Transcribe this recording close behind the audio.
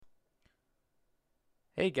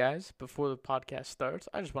Hey guys, before the podcast starts,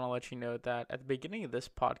 I just want to let you know that at the beginning of this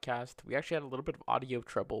podcast, we actually had a little bit of audio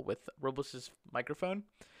trouble with Robles' microphone.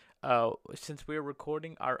 Since we were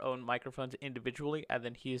recording our own microphones individually, and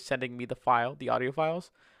then he is sending me the audio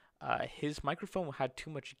files, his microphone had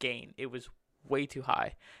too much gain. It was way too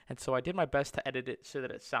high. And so I did my best to edit it so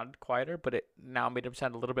that it sounded quieter, but it now made him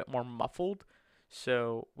sound a little bit more muffled.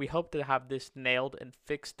 So we hope to have this nailed and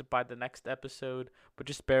fixed by the next episode, but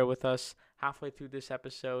just bear with us. Halfway through this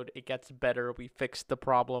episode, it gets better. We fixed the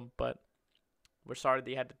problem, but we're sorry that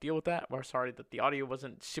you had to deal with that. We're sorry that the audio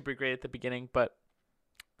wasn't super great at the beginning, but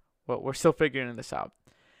well, we're still figuring this out.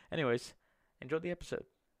 Anyways, enjoy the episode.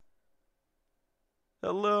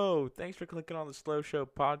 Hello, thanks for clicking on the Slow Show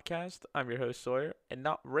podcast. I'm your host Sawyer, and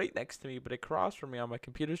not right next to me, but across from me on my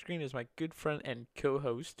computer screen is my good friend and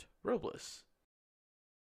co-host Robles.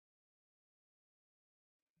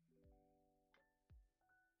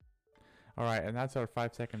 All right, and that's our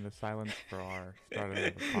 5 seconds of silence for our start of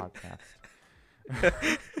the podcast.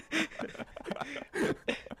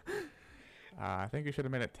 I think you should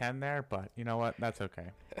have made it 10 there, but you know what? That's okay.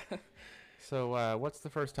 So what's the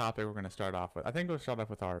first topic we're going to start off with? I think we'll start off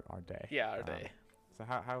with our day. Yeah, our day. So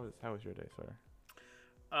how was your day, sir?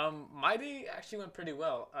 My day actually went pretty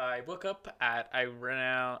well. I woke up at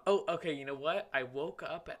around. Oh, okay. You know what? I woke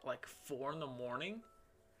up at like 4 in the morning.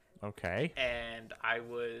 Okay. And I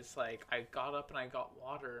was like, I got up and I got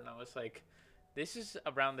water, and I was like, this is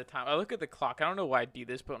around the time. I look at the clock. I don't know why I do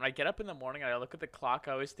this, but when I get up in the morning and I look at the clock,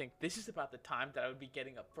 I always think this is about the time that I would be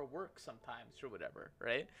getting up for work sometimes or whatever,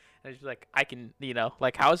 right? And it's like, I can,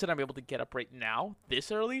 like, how is it I'm able to get up right now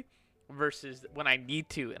this early versus when I need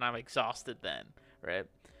to and I'm exhausted then, right?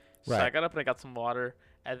 So Right. I got up and I got some water,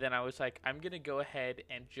 and then I was like, I'm going to go ahead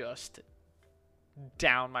and just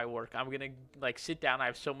down my work. I'm gonna like sit down. I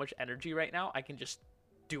have so much energy right now. I can just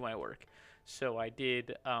do my work. So I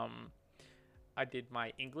did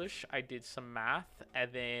my English, I did some math,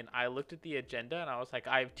 and then I looked at the agenda and I was like,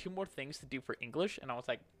 I have 2 more things to do for English, and I was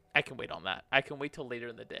like, I can wait on that. I can wait till later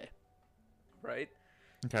in the day. Right?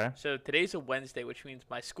 Okay. So today's a Wednesday, which means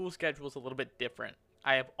my school schedule is a little bit different.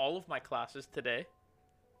 I have all of my classes today,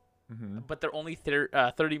 but they're only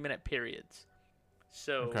 30-minute periods.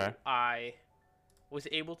 So Okay. I was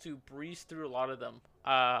able to breeze through a lot of them.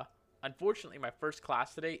 Unfortunately, my first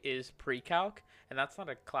class today is pre-calc, and that's not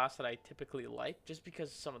a class that I typically like, just because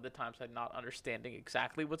some of the times I'm not understanding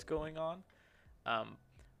exactly what's going on.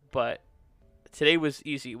 But today was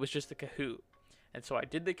easy. It was just the Kahoot. And so I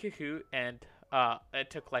did the Kahoot, and it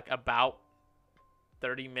took like about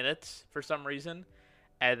 30 minutes for some reason.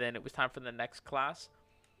 And then it was time for the next class,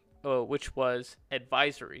 which was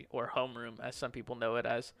advisory, or homeroom, as some people know it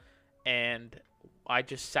as. And I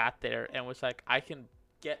just sat there and was like, I can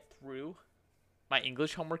get through my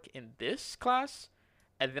English homework in this class,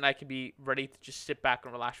 and then I can be ready to just sit back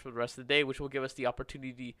and relax for the rest of the day, which will give us the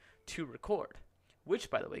opportunity to record. Which,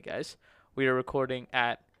 by the way, guys, we are recording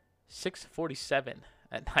at 6:47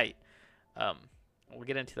 at night. We'll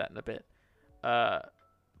get into that in a bit.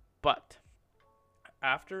 But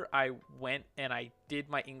after I went and I did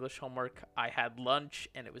my English homework, I had lunch,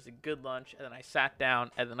 and it was a good lunch, and then I sat down,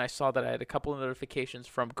 and then I saw that I had a couple of notifications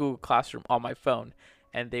from Google Classroom on my phone,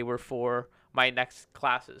 and they were for my next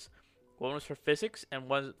classes. One was for physics, and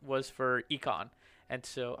one was for econ. And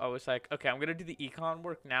so I was like, okay, I'm going to do the econ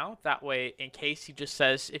work now. That way, in case he just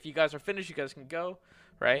says, if you guys are finished, you guys can go,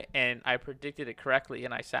 right? And I predicted it correctly,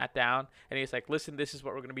 and I sat down, and he's like, listen, this is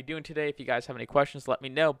what we're going to be doing today. If you guys have any questions, let me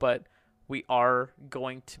know, but we are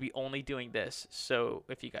going to be only doing this. So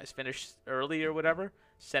if you guys finish early or whatever,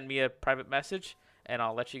 send me a private message and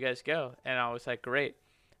I'll let you guys go. And I was like, great.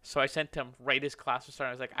 So I sent him right as class was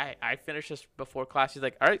starting. I was like, I finished this before class. He's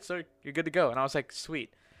like, all right, so you're good to go. And I was like,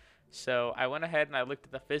 sweet. So I went ahead and I looked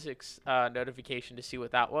at the physics notification to see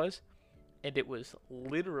what that was. And it was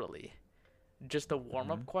literally just a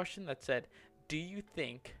warm-up question that said, do you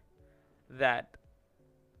think that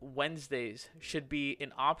Wednesdays should be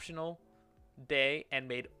an optional day and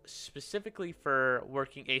made specifically for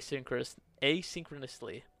working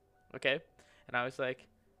asynchronously? Okay. And I was like,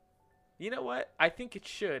 you know what, I think it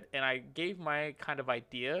should. And I gave my kind of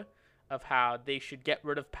idea of how they should get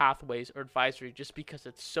rid of pathways or advisory, just because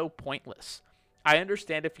it's so pointless. I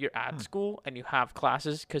understand if you're at school and you have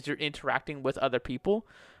classes because you're interacting with other people,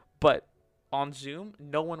 but on Zoom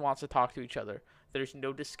no one wants to talk to each other. There's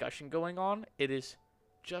no discussion going on. It is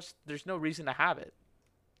just, there's no reason to have it.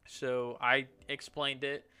 So I explained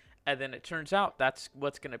it, and then it turns out that's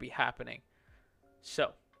what's going to be happening.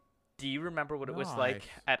 So, do you remember what it was like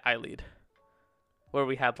Nice. at iLead? Where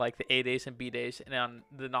we had like the A days and B days, and on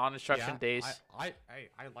the non-instruction days. I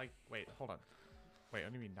like. Wait, hold on. Wait,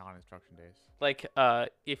 what do you mean non-instruction days? Like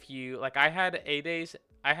if you like I had A days,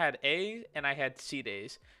 I had A and I had C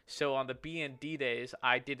days. So on the B and D days,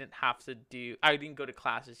 I didn't go to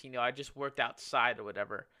classes, I just worked outside or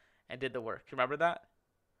whatever and did the work. Remember that?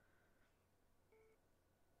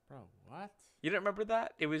 Bro, what? You don't remember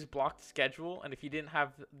that? It was blocked schedule, and if you didn't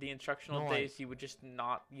have the instructional No, days, you would just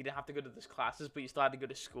not you didn't have to go to those classes, but you still had to go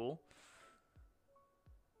to school.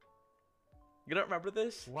 You don't remember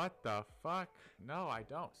this? What the fuck? No, I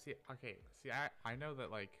don't. See, okay. See, I know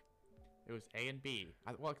that, like, it was A and B.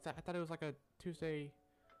 Well, 'cause I thought it was like a Tuesday,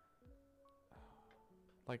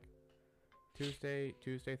 like Tuesday,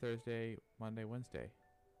 Thursday, Monday, Wednesday,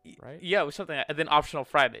 right? Yeah, it was something. And then optional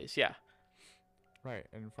Fridays. Yeah, Right.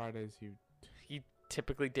 And Fridays you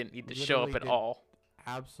typically didn't need to show up literally at did all.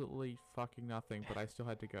 absolutely fucking nothing, but I still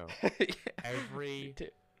had to go Yeah, me every too.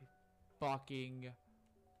 fucking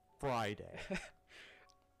Friday.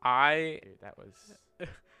 I Dude, that was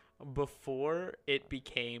before it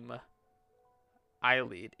became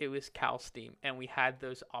iLead, it was CalSteam, and we had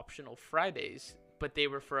those optional Fridays, but they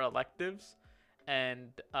were for electives,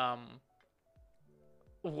 and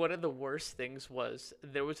one of the worst things was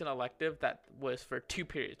there was an elective that was for 2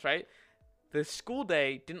 periods, right? The school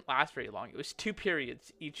day didn't last very long. It was 2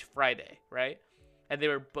 periods each Friday, right? And they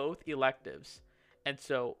were both electives. And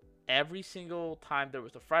so every single time there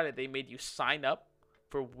was a Friday, they made you sign up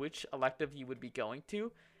for which elective you would be going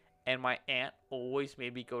to. And my aunt always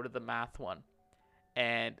made me go to the math one.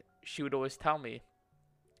 And she would always tell me,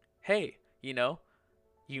 hey, you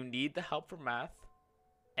need the help for math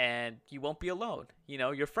and you won't be alone.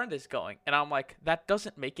 Your friend is going. And I'm like, that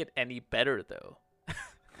doesn't make it any better, though.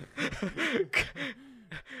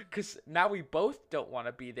 Because now we both don't want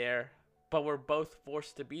to be there, but we're both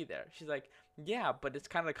forced to be there. She's like, yeah, but it's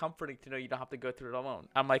kind of comforting to know you don't have to go through it alone.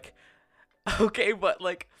 I'm like, okay, but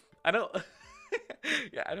like, I don't,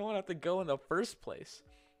 yeah, I don't want to have to go in the first place.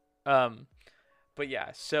 But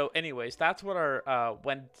yeah, so anyways, that's what our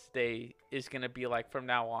Wednesday is going to be like from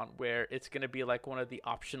now on, where it's going to be like one of the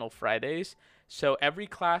optional Fridays. So every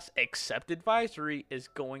class except advisory is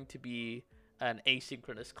going to be an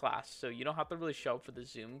asynchronous class. So you don't have to really show up for the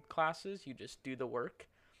Zoom classes. You just do the work.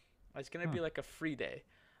 It's going to be like a free day,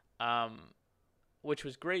 which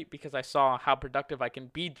was great because I saw how productive I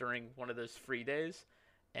can be during one of those free days.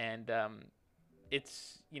 And it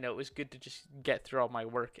was good to just get through all my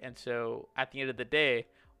work. And so at the end of the day,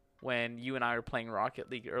 when you and I were playing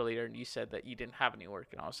Rocket League earlier and you said that you didn't have any work,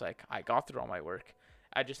 and I was like, I got through all my work.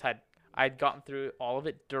 I'd gotten through all of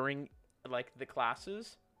it during like the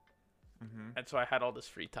classes. And so I had all this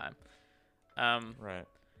free time. right.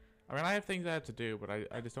 I mean, I have things I have to do, but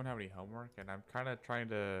I just don't have any homework, and I'm kind of trying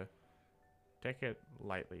to take it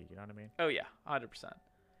lightly. You know what I mean? Oh yeah, 100%.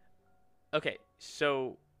 Okay,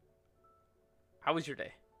 so how was your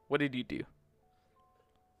day? What did you do?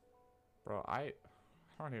 Bro, I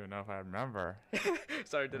don't even know if I remember.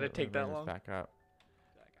 Sorry, did it take that long? Back up.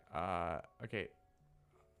 Okay.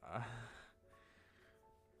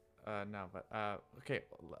 No, but okay.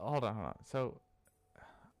 Hold on. So,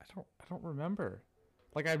 I don't remember.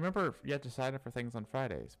 Like, I remember you had to sign up for things on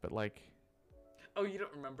Fridays, but like. Oh, you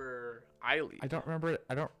don't remember iLead? I don't remember.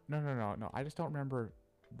 No. I just don't remember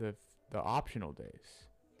the optional days.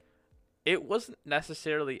 It wasn't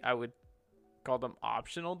necessarily, I would call them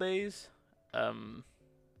optional days.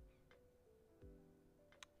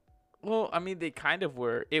 Well, I mean, they kind of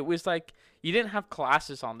were. It was like you didn't have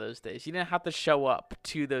classes on those days. You didn't have to show up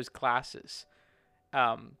to those classes,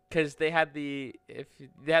 because they had the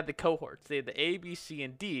cohorts. They had the A, B, C,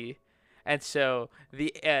 and D, and so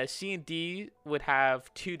the C and D would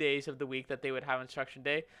have 2 days of the week that they would have instruction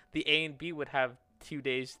day. The A and B would have 2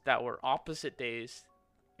 days that were opposite days,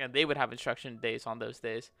 and they would have instruction days on those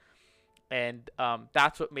days. And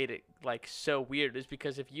that's what made it like so weird, is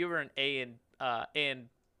because if you were an A and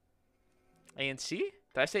C?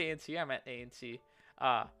 Did I say A and C? I meant A and C.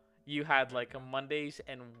 You had like a Mondays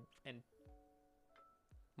and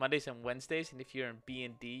Wednesdays, and if you're in B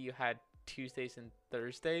and D, you had Tuesdays and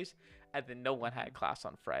Thursdays, and then no one had class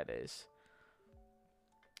on Fridays.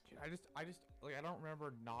 Dude, I just like I don't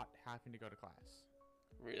remember not having to go to class.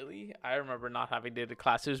 Really? I remember not having to go to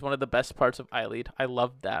class. It was one of the best parts of iLead. I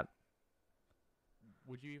loved that.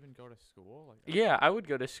 Would you even go to school? Like, Yeah, I would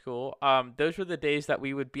go to school. Those were the days that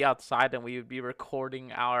we would be outside and we would be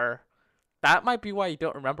recording our. That might be why you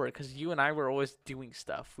don't remember it, because you and I were always doing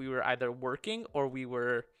stuff. We were either working or we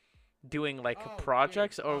were doing like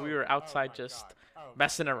projects, or we were outside just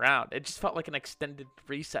messing around. It just felt like an extended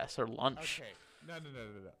recess or lunch. Okay. No.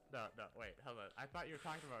 Wait, hold on. I thought you were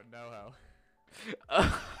talking about NoHo.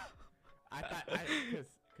 I thought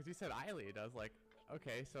because you said iLead, I was like,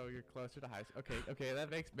 Okay, so you're closer to high school. Okay, that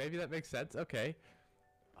makes sense. Okay.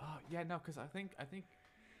 Oh yeah, no, because I think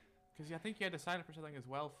because I think you had to sign up for something as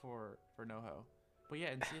well for NoHo. But yeah,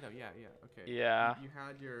 and see though, yeah, okay. Yeah.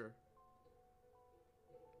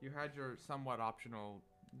 You had your somewhat optional,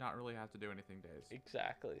 not really have to do anything days.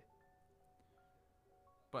 Exactly.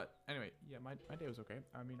 But anyway, yeah, my day was okay.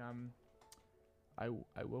 I mean, I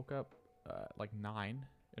woke up like 9,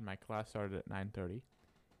 and my class started at 9:30,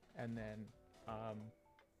 and then uh,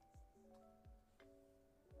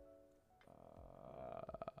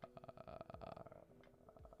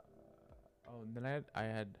 oh, and then I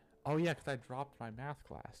had oh yeah, 'cause I dropped my math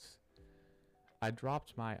class. I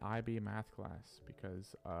dropped my IB math class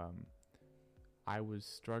because I was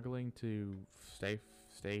struggling to stay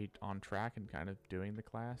on track and kind of doing the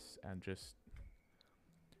class, and just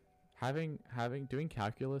having doing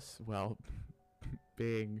calculus while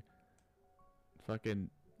being fucking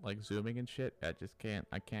like zooming and shit. I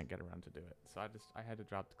can't get around to do it. So I had to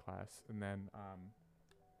drop the class, and then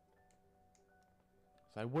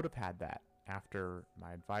so I would have had that after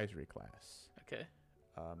my advisory class. Okay.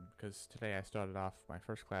 Because today I started off, my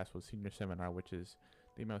first class was senior seminar, which is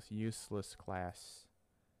the most useless class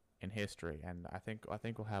in history, and I think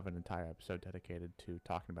we'll have an entire episode dedicated to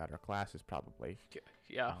talking about our classes probably.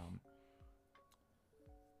 Yeah.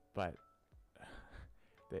 But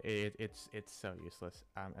it's so useless.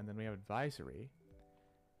 And then we have advisory,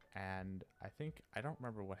 and I don't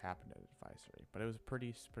remember what happened at advisory, but it was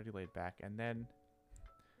pretty laid back. And then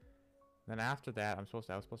after that, I was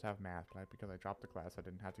supposed to have math, but because I dropped the class, I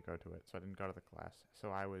didn't have to go to it, so I didn't go to the class. So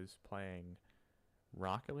I was playing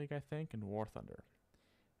Rocket League, I think, and War Thunder.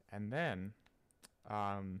 And then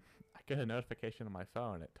I get a notification on my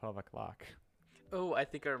phone at 12 o'clock. Oh, I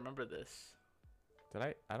think I remember this. Did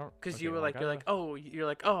I? I don't. Because Okay, you were well, like, you're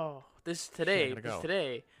like, oh, this is today. Shit, I gotta This is go.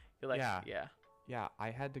 today. You're like, Yeah. yeah. Yeah,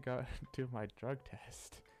 I had to go do my drug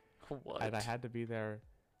test. What? And I had to be there.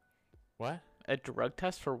 What? A drug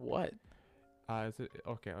test for what? Is it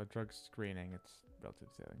okay? A drug screening. It's relative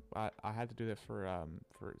sailing. I had to do that for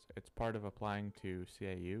it's part of applying to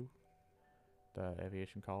CAU, the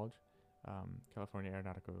aviation college, California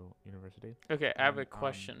Aeronautical University. Okay, I have a And,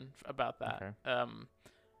 question about that. okay.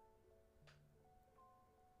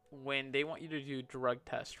 When they want you to do drug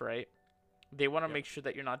tests, right? They want to Yep. make sure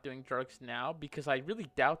that you're not doing drugs now, because I really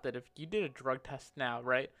doubt that if you did a drug test now,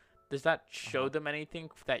 right? Does that show them anything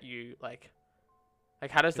that you like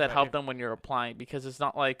how does that help them when you're applying? Because it's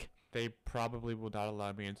not like They probably will not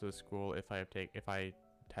allow me into the school if I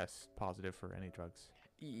test positive for any drugs.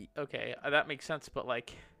 Okay, that makes sense, but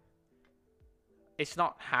like it's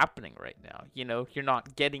not happening right now. You know, you're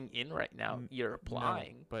not getting in right now. You're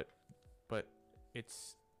applying. No, but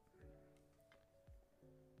it's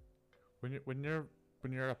when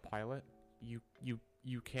you're a pilot, you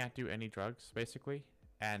can't do any drugs basically.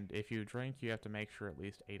 And if you drink, you have to make sure at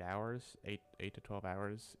least 8 hours, 8 to 12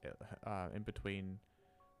 hours in between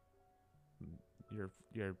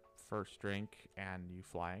your first drink and you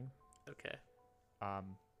flying. Okay.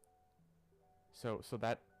 So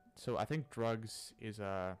I think drugs is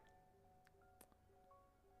a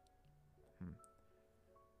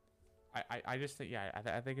I just think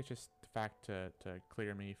I think it's just the fact to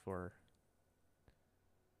clear me for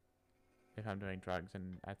if I'm doing drugs,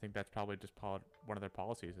 and I think that's probably just one of their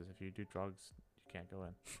policies is if you do drugs you can't go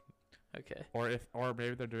in. Okay. Or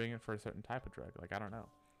maybe they're doing it for a certain type of drug, like I don't know,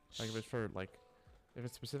 like if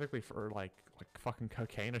it's specifically for like fucking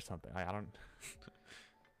cocaine or something, I don't.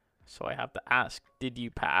 So I have to ask, did you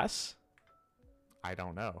pass? I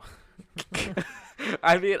don't know.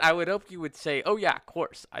 I mean, I would hope you would say, "Oh yeah, of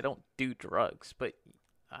course, I don't do drugs," but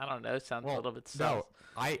I don't know. It sounds a little bit sus. No,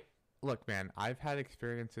 look, man. I've had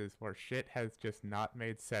experiences where shit has just not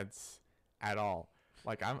made sense at all.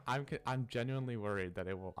 Like I'm genuinely worried that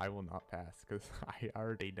I will not pass because I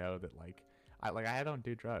already know that I don't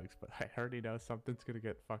do drugs, but I already know something's gonna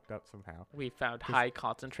get fucked up somehow. We found high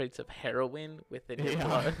concentrates of heroin within your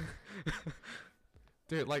blood.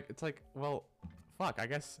 Dude, it's like, well, fuck. I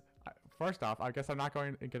guess. First off, I guess I'm not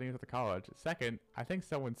getting into the college. Second, I think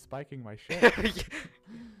someone's spiking my shit.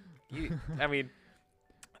 I mean,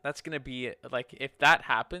 that's gonna be like, if that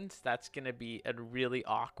happens, that's gonna be a really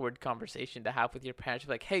awkward conversation to have with your parents.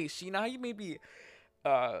 Like, hey, so you know how you made me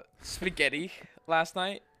spaghetti last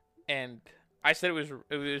night, and I said it was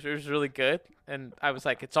really good, and I was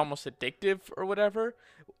like, it's almost addictive or whatever.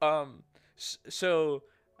 So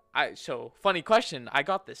funny question. I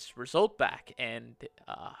got this result back, and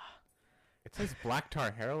it says black tar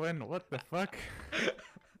heroin. What the fuck?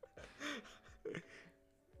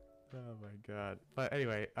 Oh my god. But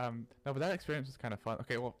anyway, no, but that experience was kind of fun.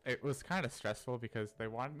 Okay, well, it was kind of stressful because they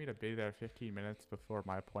wanted me to be there 15 minutes before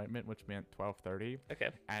my appointment, which meant 12:30,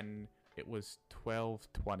 Okay. and it was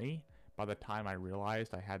 12:20 by the time I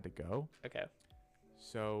realized I had to go. Okay.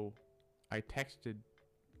 So I texted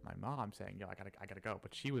my mom saying, "Yo, I gotta go,"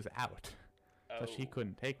 but she was out, so she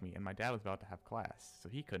couldn't take me, and my dad was about to have class, so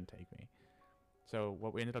he couldn't take me. So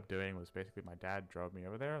what we ended up doing was basically my dad drove me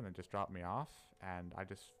over there and then just dropped me off, and I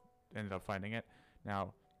just ended up finding it.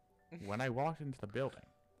 Now, when I walked into the building,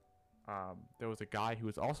 there was a guy who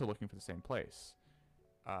was also looking for the same place.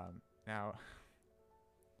 Now,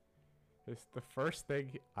 it's the first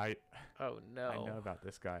thing I know about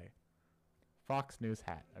this guy. Fox News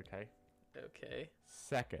hat, okay? Okay.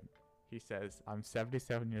 Second, he says, "I'm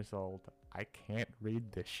 77 years old. I can't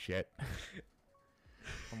read this shit."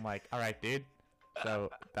 I'm like, all right, dude. So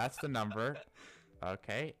that's the number.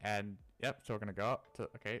 Okay. And yep. So we're going to go up to,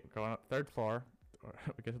 okay, going up third floor.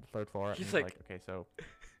 We get to the third floor. He's and like, okay, so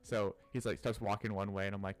he's like, starts walking one way.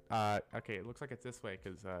 And I'm like, okay, it looks like it's this way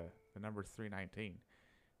because the number's 319.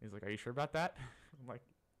 He's like, are you sure about that? I'm like,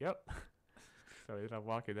 yep. So we ended up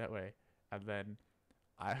walking that way. And then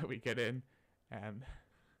we get in, and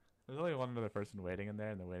there's only one other person waiting in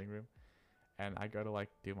there in the waiting room. And I go to like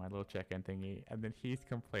do my little check-in thingy, and then he's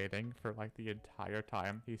complaining for like the entire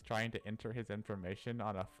time. He's trying to enter his information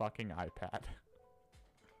on a fucking iPad.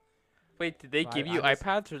 Wait, did they give you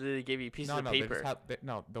iPads or did they give you pieces of paper?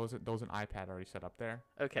 No, there was an iPad already set up there.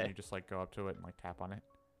 Okay. And you just like go up to it and like tap on it.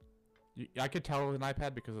 I could tell it was an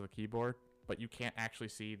iPad because of the keyboard, but you can't actually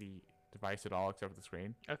see the device at all except for the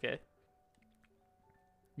screen. Okay.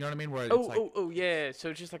 You know what I mean? Where Oh, it's like, yeah. So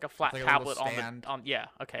it's just like a flat like a tablet little stand. on. Yeah.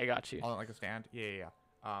 Okay, I got you. On like a stand. Yeah.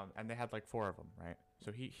 And they had like 4 of them, right?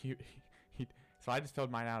 So he so I just filled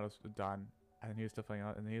mine out. It was done, and then he was still filling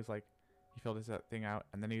out, and then he was like, he filled his thing out,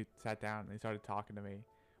 and then he sat down and he started talking to me.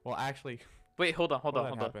 Well, actually, wait, hold on.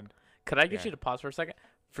 Could I get you to pause for a second?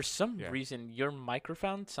 For some reason, your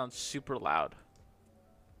microphone sounds super loud.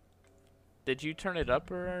 Did you turn it up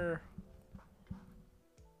or?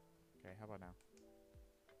 Okay, how about now?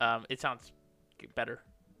 It sounds better.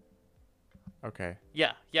 Okay.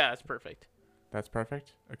 Yeah, that's perfect. That's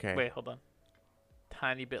perfect? Okay. Wait, hold on.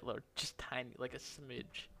 Tiny bit lower. Just tiny, like a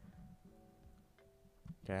smidge.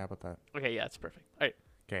 Okay, how about that? Okay, yeah, it's perfect. All right.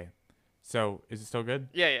 Okay. So, is it still good?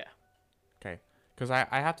 Yeah. Okay. Because I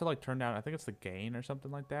have to, like, turn down, I think it's the gain or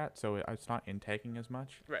something like that, so it's not intaking as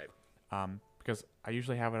much. Right. Because I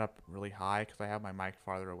usually have it up really high because I have my mic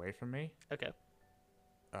farther away from me. Okay.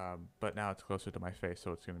 But now it's closer to my face,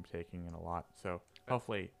 so it's going to be taking in a lot. So,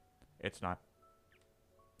 hopefully, it's not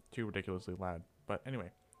too ridiculously loud. But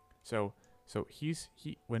anyway, so he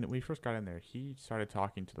when we first got in there, he started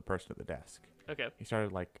talking to the person at the desk. Okay. He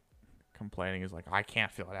started like complaining. He's like, I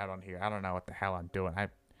can't fill it out on here. I don't know what the hell I'm doing. I'm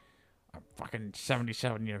fucking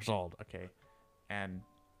 77 years old. Okay. And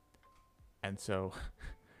so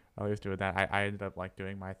while he was doing that, I ended up like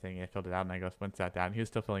doing my thing. I filled it out and I went and sat down. He was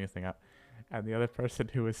still filling his thing out. And the other person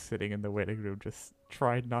who was sitting in the waiting room just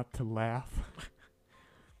tried not to laugh.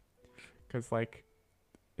 Cause like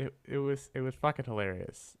it was fucking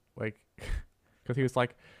hilarious. Like, cause he was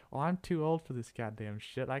like, well, I'm too old for this goddamn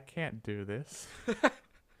shit. I can't do this.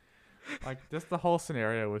 Like, just the whole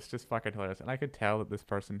scenario was just fucking hilarious. And I could tell that this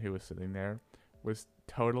person who was sitting there was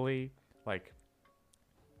totally, like,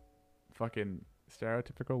 fucking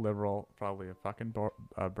stereotypical liberal, probably a fucking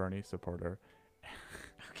Bernie supporter.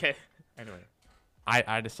 Okay. Anyway,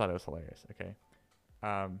 I just thought it was hilarious, okay?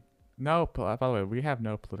 No, by the way, we have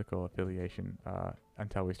no political affiliation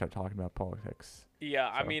until we start talking about politics.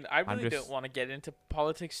 Yeah, so I mean, I really don't want to get into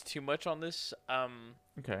politics too much on this.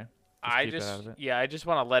 Okay. I just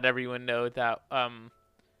want to let everyone know that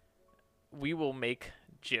we will make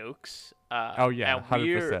jokes. Oh yeah,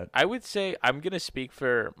 100%. I would say I'm gonna speak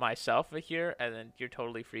for myself here, and then you're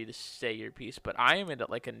totally free to say your piece. But I am in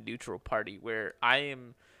like a neutral party where I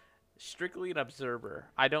am strictly an observer.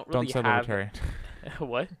 I don't really don't say have libertarian.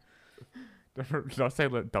 What? Don't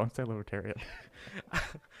say libertarian.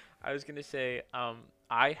 I was gonna say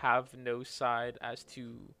I have no side as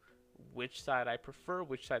to which side I prefer,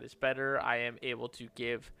 which side is better. I am able to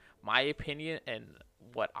give my opinion and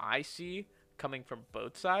what I see coming from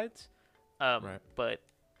both sides. Right. But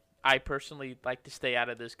I personally like to stay out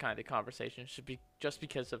of this kind of conversations just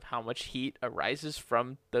because of how much heat arises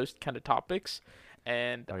from those kind of topics.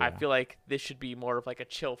 And I feel like this should be more of like a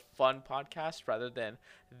chill, fun podcast rather than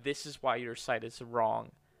this is why your side is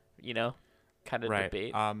wrong, kind of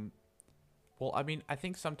debate. Well, I mean, I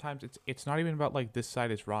think sometimes it's not even about like this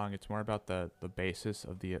side is wrong. It's more about the basis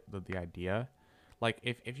of the idea. like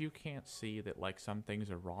if you can't see that like some things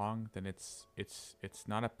are wrong, then it's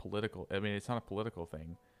not a political. I mean, it's not a political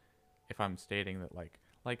thing. If I'm stating that like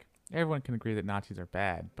everyone can agree that Nazis are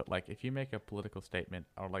bad, but like if you make a political statement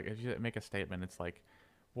or like if you make a statement, it's like,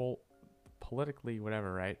 well, politically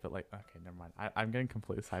whatever, right? But like, okay, never mind. I'm getting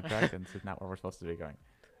completely sidetracked, and this is not where we're supposed to be going.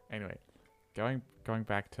 Anyway, going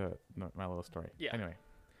back to my little story. Yeah. Anyway,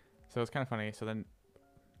 so it's kind of funny. So then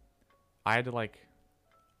I had to like,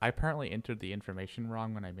 I apparently entered the information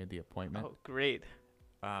wrong when I made the appointment. Oh, great.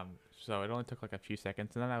 So it only took like a few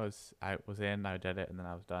seconds, and then I was in, I did it, and then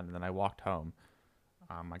I was done, and then I walked home.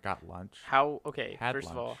 I got lunch. Okay, Had first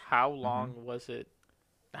of all, lunch. how long was it?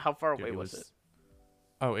 How far Dude, away was it?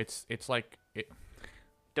 Oh, it's like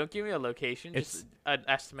Don't give me a location, It's- just an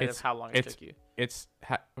estimate of it's- how long it it's- took you.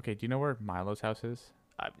 okay. Do you know where Milo's house is?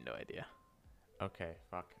 I have no idea. Okay,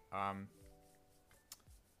 fuck.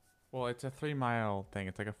 Well, it's a 3 mile thing.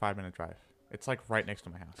 It's like a 5 minute drive. It's like right next to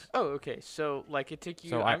my house. Oh, okay. So like it took you.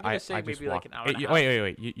 So I'm gonna I say just maybe like walked. an hour and a half.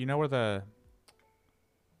 Wait. You know where the?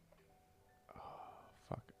 Oh,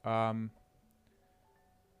 fuck.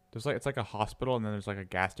 There's like it's like a hospital, and then there's like a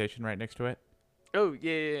gas station right next to it. Oh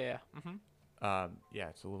yeah. Mhm. Yeah,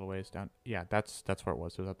 it's a little ways down. Yeah, that's where it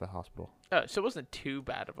was. It was at the hospital. So it wasn't too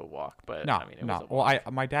bad of a walk, but No, I mean it was no. a Well,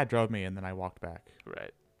 walk. my dad drove me, and then I walked back.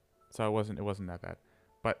 Right. So it wasn't that bad,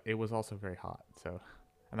 but it was also very hot. So,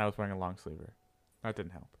 and I was wearing a long sleever. That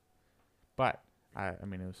didn't help. But I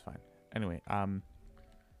mean it was fine. Anyway,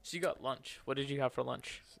 So you got lunch. What did you have for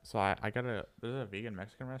lunch? so I got there's a vegan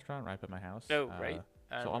Mexican restaurant right at my house. Oh, right.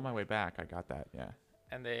 So on my way back, I got that. Yeah.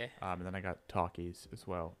 And they. And then I got Takis as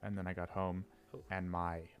well, and then I got home, Oh. and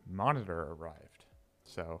my monitor arrived.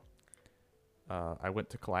 So, I went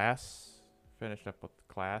to class, finished up with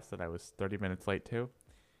class that I was 30 minutes late to.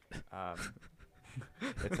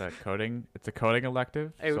 It's a coding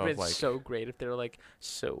elective. It would so have it's been like, so great if they were like,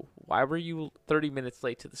 so why were you 30 minutes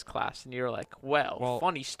late to this class? And you're like, well,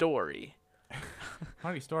 funny story.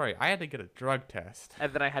 funny story. I had to get a drug test.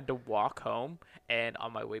 And then I had to walk home. And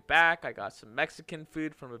on my way back, I got some Mexican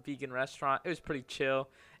food from a vegan restaurant. It was pretty chill.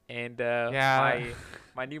 And Yeah.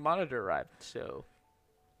 my new monitor arrived. So,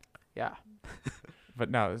 yeah.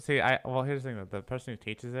 But no, see, here's the thing though. The person who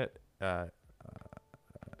teaches it,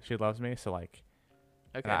 she loves me. So like,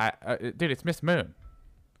 Okay. dude, it's Miss Moon.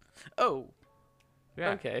 Oh, Yeah.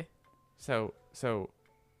 okay. So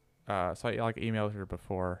I like emailed her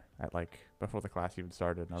before the class even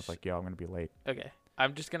started, and I was like, "Yo, I'm gonna be late." Okay.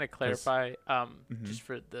 I'm just going to clarify, just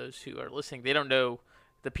for those who are listening. They don't know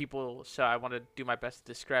the people, so I want to do my best to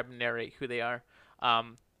describe and narrate who they are.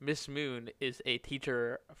 Miss Moon is a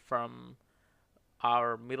teacher from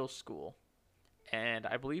our middle school, and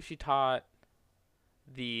I believe she taught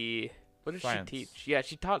what did Science. she teach? Yeah,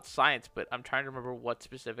 she taught science, but I'm trying to remember what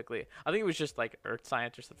specifically. I think it was just like earth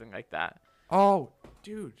science or something like that. Oh,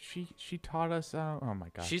 dude, she taught us. Oh my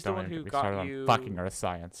gosh, She's the don't one even who get me got started on you- fucking earth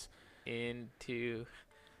science. Into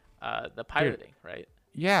the piloting, right?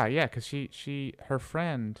 Yeah, because her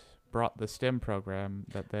friend brought the STEM program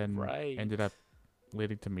that then Right. ended up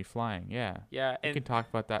leading to me flying. Yeah, Yeah, we and can talk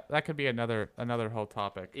about that. That could be another whole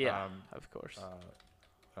topic. yeah, of course.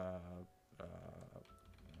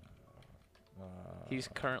 He's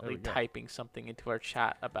There currently we go. typing something into our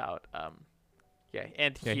chat about yeah,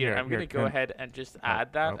 and Yeah, here I'm here, gonna go can- ahead and just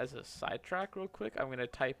add that oh. as a sidetrack real quick. I'm gonna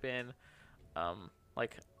type in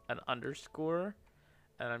like an underscore,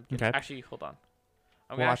 and I'm Okay. actually hold on.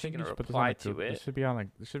 I'm Well, I actually think you gonna should put this reply on a to Google. it.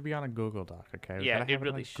 This should be on a Google Doc, okay? We Yeah, gotta it have on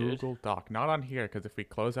really a should. Google Doc, not on here, because if we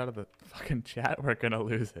close out of the fucking chat, we're gonna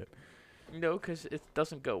lose it. No, because it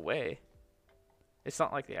doesn't go away. It's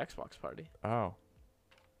not like the Xbox party. Oh.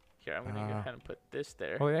 Here, I'm gonna go ahead and put this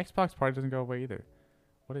there. Well, the Xbox party doesn't go away either.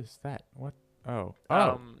 What is that? What? Oh.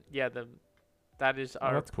 Yeah, that is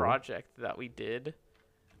our that's cool. project that we did.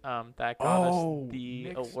 That got Oh, us the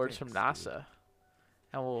mixed awards from dude. NASA,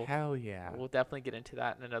 and Hell yeah. we'll definitely get into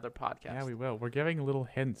that in another podcast. Yeah, we will. We're giving little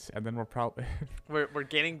hints, and then we're probably. we're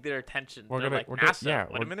getting their attention. We're They're gonna- like we're gonna- NASA. yeah, Wait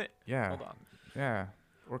a we're- minute. yeah. Hold on. Yeah.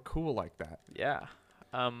 We're cool like that. Yeah.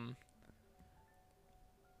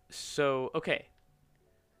 So okay.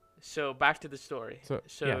 So back to the story. So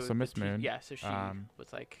the Miss Moon. Yeah. So she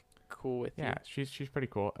was like cool with Yeah, you. she's pretty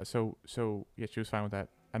cool. So yeah, she was fine with that.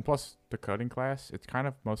 And plus, the coding class, it's kind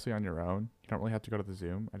of mostly on your own. You don't really have to go to the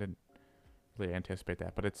Zoom. I didn't really anticipate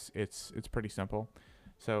that, but it's pretty simple.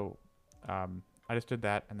 So, I just did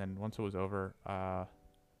that, and then once it was over, what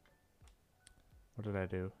did I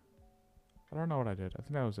do? I don't know what I did. I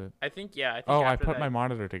think that was it. I think Oh, I after put that- my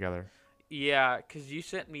monitor together. Yeah, because you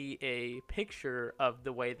sent me a picture of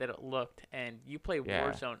the way that it looked, and you play Yeah.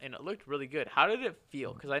 Warzone, and it looked really good. How did it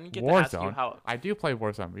feel? Because I didn't get to ask you Warzone. how. I do play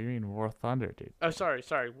Warzone. You mean War Thunder, dude? Oh, sorry,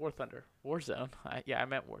 War Thunder, Warzone. Yeah, I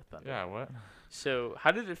meant War Thunder. Yeah. What? So,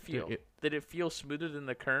 how did it Dude, feel? Did it feel smoother than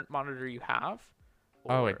the current monitor you have?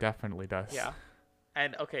 oh, it Or definitely does. yeah.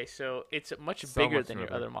 And okay, so it's much So bigger much than your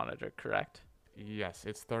smoother. other monitor, correct? Yes,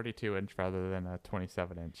 it's 32-inch rather than a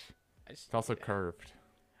 27-inch. I It's also see. curved.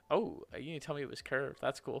 Oh, you didn't tell me it was curved.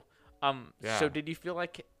 That's cool. So Yeah. did you feel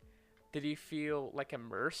like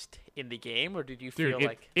immersed in the game, or did you Dude, feel it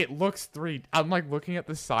like it looks 3. I'm like looking at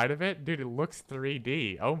the side of it, dude. It looks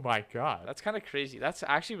 3D. Oh my god. that's kind of crazy? That's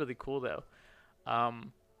actually really cool, though.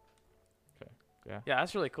 Um, Okay. Yeah. yeah,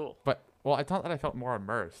 that's really cool. But well, I thought that I felt more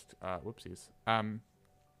immersed. Whoopsies.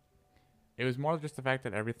 It was more just the fact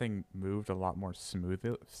that everything moved a lot more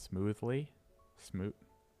smoothly. Smooth.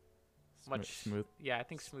 Much, Smooth. yeah, I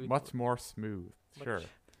think smooth. Much more smooth. Much, Sure.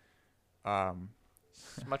 Um.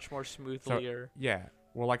 much more So smoothly. Or yeah.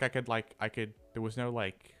 Well, like I could. There was no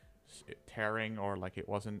like tearing or like it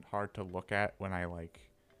wasn't hard to look at when I like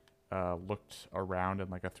looked around in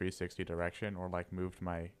like a 360 direction or like moved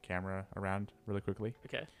my camera around really quickly.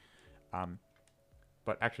 okay. Um.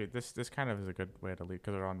 But actually, this kind of is a good way to lead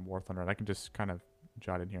because we're on War Thunder, and I can just kind of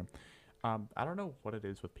jot in here. I don't know what it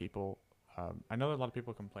is with people. I know that a lot of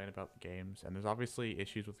people complain about games, and there's obviously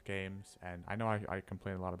issues with games, and I know I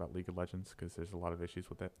complain a lot about League of Legends because there's a lot of issues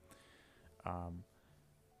with it. A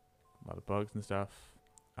lot of bugs and stuff.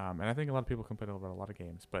 And I think a lot of people complain about a lot of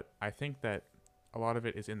games, but I think that a lot of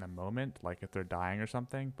it is in the moment, like if they're dying or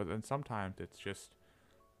something, but then sometimes it's just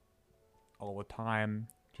all the time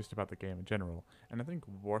just about the game in general. And I think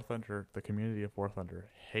War Thunder, the community of War Thunder,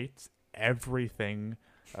 hates everything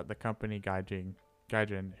that the company Gaijin,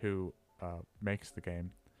 who makes the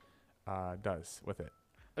game, does with it.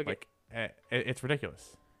 Okay. Like, it's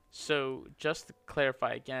ridiculous. So just to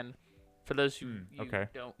clarify again, for those who Okay.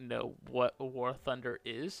 don't know what War Thunder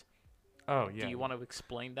is, Oh yeah. do you want to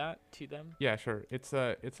explain that to them? Yeah, sure. It's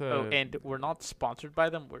a. Oh, and we're not sponsored by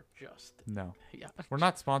them. We're just No, yeah. we're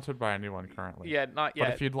not sponsored by anyone currently. Yeah, not But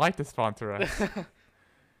yet. if you'd like to sponsor us,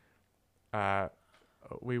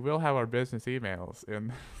 we will have our business emails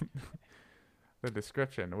in the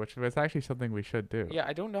description, which was actually something we should do. Yeah,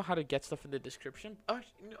 I don't know how to get stuff in the description. Oh,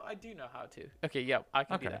 no, I do know how to. Okay, yeah, I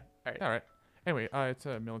can do Okay. that. All right. All right. Anyway, it's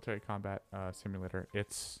a military combat simulator.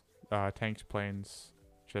 It's tanks, planes,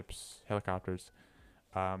 ships, helicopters.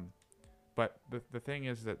 But the thing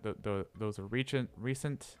is that those are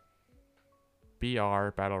recent BR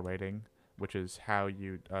battle rating, which is how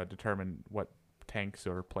you determine what tanks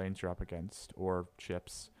or planes you're up against or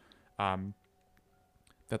ships.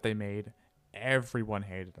 That they made, everyone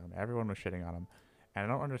hated them. Everyone was shitting on them. And I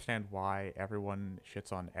don't understand why everyone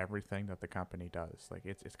shits on everything that the company does. Like,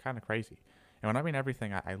 it's kind of crazy. And when I mean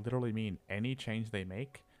everything, I literally mean any change they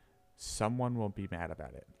make, someone will be mad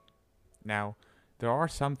about it. Now, there are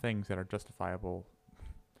some things that are justifiable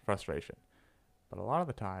frustration. But a lot of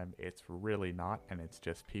the time, it's really not, and it's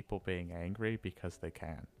just people being angry because they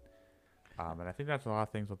can. And I think that's a lot of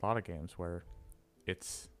things with a lot of games where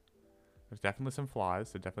there's definitely some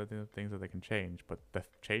flaws. There's definitely things that they can change, but the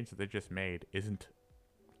change that they just made isn't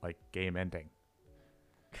like game ending.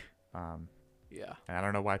 Yeah. And I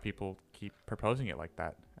don't know why people keep proposing it like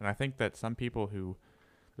that. And I think that some people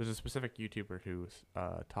there's a specific YouTuber who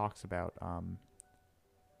talks about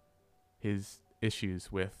his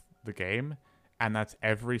issues with the game, and that's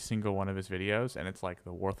every single one of his videos, and it's like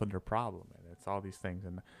the War Thunder problem, and it's all these things.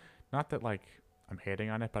 And not that like I'm hating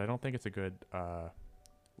on it, but I don't think it's a good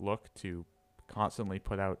look to constantly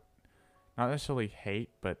put out not necessarily hate,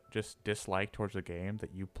 but just dislike towards a game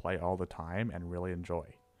that you play all the time and really enjoy.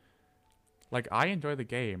 Like, I enjoy the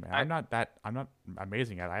game, and I'm not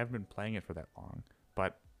amazing at it. I haven't been playing it for that long,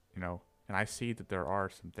 but and I see that there are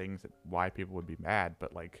some things that why people would be mad,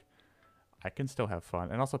 but like I can still have fun.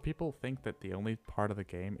 And also, people think that the only part of the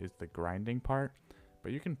game is the grinding part,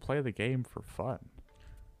 but you can play the game for fun.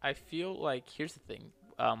 I feel like here's the thing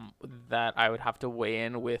that I would have to weigh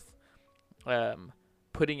in with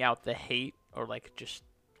putting out the hate or like just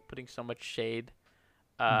putting so much shade.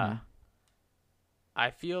 I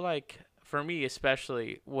feel like for me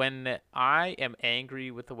especially when I am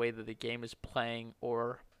angry with the way that the game is playing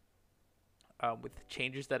or with the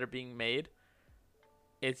changes that are being made,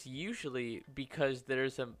 it's usually because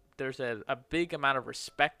there's a big amount of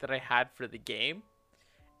respect that I had for the game,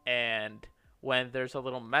 and when there's a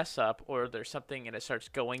little mess up or there's something and it starts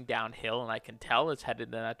going downhill and I can tell it's headed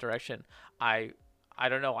in that direction, I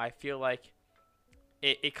don't know, I feel like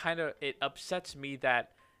it upsets me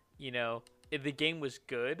that if the game was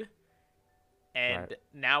good Right. And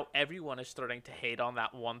now everyone is starting to hate on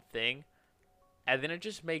that one thing, and then it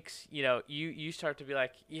just makes you start to be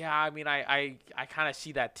like, yeah, I mean, I kind of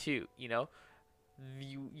see that too.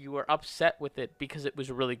 You were upset with it because it was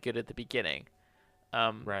really good at the beginning.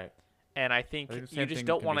 um Right. and I I think think the you same just thing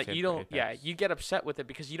don't can be want to, said you for don't, yeah, Apex. you get upset with it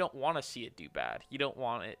because you don't want to see it do bad. You don't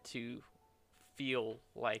want it to feel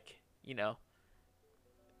like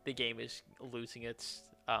the game is losing its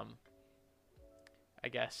I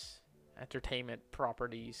guess entertainment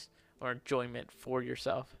properties or enjoyment for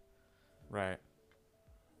yourself. Right.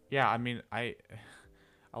 Yeah, I mean,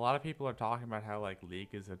 a lot of people are talking about how like League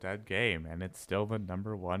is a dead game and it's still the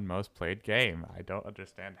number one most played game. I don't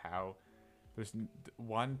understand how there's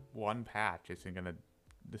one patch isn't gonna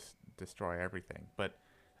destroy everything. But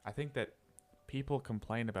I think that people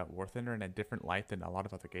complain about War Thunder in a different light than a lot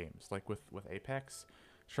of other games. Like with Apex,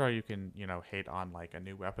 sure you can hate on like a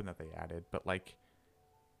new weapon that they added, but like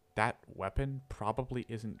that weapon probably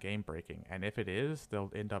isn't game breaking, and if it is,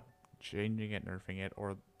 they'll end up changing it, nerfing it,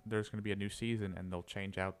 or there's going to be a new season and they'll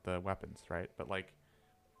change out the weapons, right? But like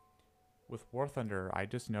with War Thunder, I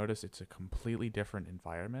just noticed it's a completely different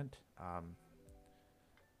environment,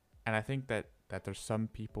 and I think that there's some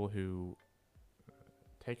people who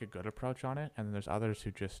take a good approach on it, and then there's others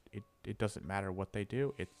who just it doesn't matter what they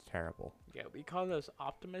do, it's terrible. Yeah, we call those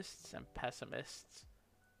optimists and pessimists.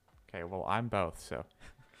 Okay, well I'm both, so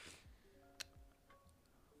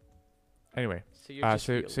anyway, So you're just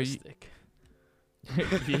so realistic.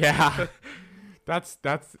 yeah, that's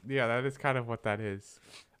yeah, that is kind of what that is.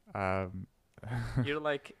 Um,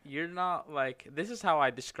 You're not like, this is how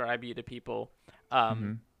I describe you to people. Um,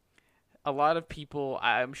 hmm a lot of people,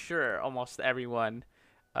 I'm sure almost everyone,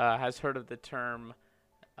 has heard of the term,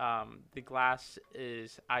 the glass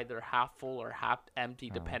is either half full or half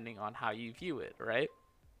empty, Oh, depending on how you view it, right?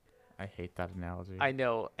 I hate that analogy. I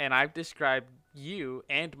know, and I've described you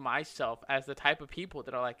and myself as the type of people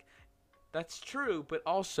that are like, that's true, but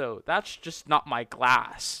also that's just not my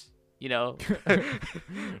glass. You know,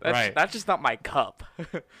 Right. that's just not my cup.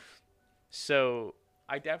 So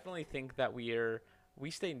I definitely think that we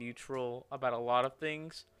stay neutral about a lot of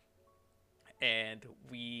things, and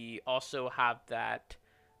we also have that.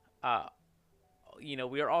 Uh,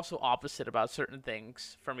 we are also opposite about certain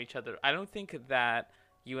things from each other. I don't think that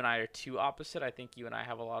you and I are too opposite. I think you and I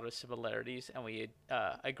have a lot of similarities, and we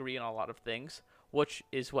agree on a lot of things, which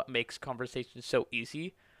is what makes conversation so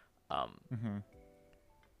easy. Um, hmm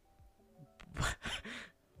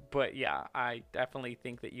but yeah, I definitely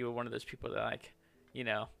think that you are one of those people that, like, you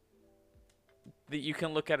know, that you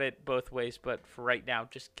can look at it both ways, but for right now,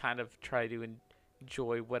 just kind of try to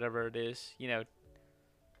enjoy whatever it is.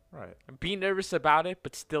 Right. Be nervous about it,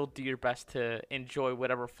 but still do your best to enjoy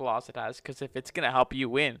whatever flaws it has. Because if it's gonna help you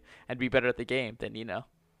win and be better at the game, then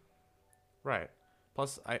Right.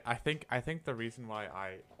 Plus, I think the reason why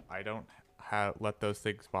I don't let those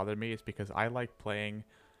things bother me is because I like playing.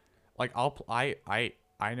 Like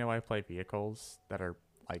I know I play vehicles that are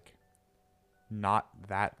like not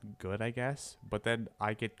that good, I guess, but then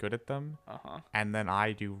I get good at them, Uh huh. and then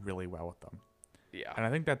I do really well with them. Yeah. And I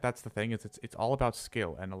think that that's the thing is it's all about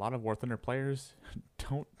skill, and a lot of War Thunder players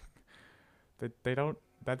don't they don't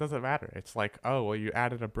that doesn't matter. It's like, oh well, you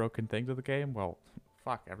added a broken thing to the game. Well,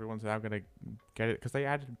 fuck, everyone's now gonna get it because they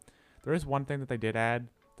added. There is one thing that they did add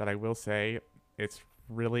that I will say it's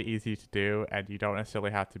really easy to do, and you don't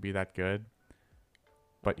necessarily have to be that good,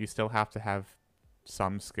 but you still have to have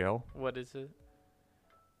some skill. What is it?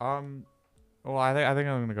 Um, well, I think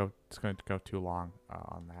I'm gonna go. It's going to go too long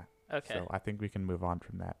on that. Okay. So I think we can move on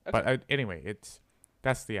from that. Okay. But anyway,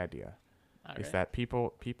 that's the idea. All Is right. that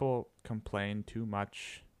people complain too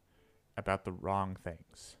much about the wrong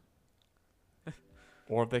things,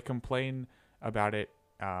 or they complain about it.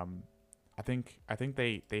 I think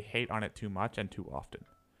they hate on it too much and too often.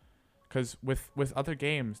 Because with other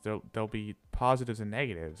games, there'll be positives and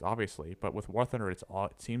negatives, obviously, but with War Thunder, it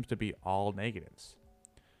seems to be all negatives,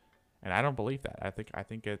 and I don't believe that. I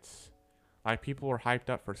think it's like people were hyped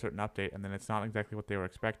up for a certain update, and then it's not exactly what they were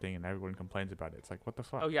expecting, and everyone complains about it. It's like, what the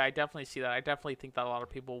fuck? Oh yeah, I definitely see that. I definitely think that a lot of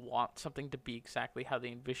people want something to be exactly how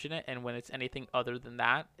they envision it, and when it's anything other than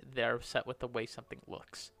that, they're upset with the way something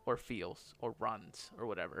looks or feels or runs or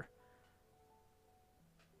whatever.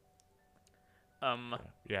 Um.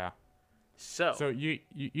 Yeah. So. So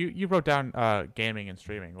you wrote down gaming and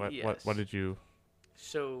streaming. What Yes. what did you?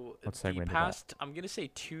 So What the segue into that? past, I'm gonna say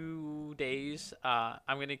 2 days. I'm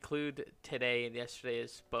gonna include today and yesterday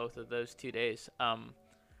as both of those 2 days.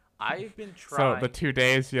 I've been So trying. the 2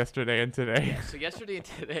 days, yesterday and today. Yeah, so yesterday and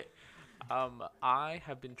today, I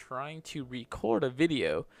have been trying to record a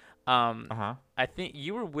video Uh-huh. I think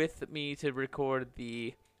you were with me to record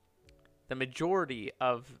the majority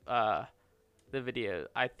of the video.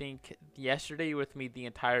 I think yesterday you were with me the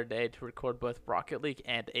entire day to record both Rocket League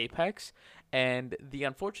and Apex. And the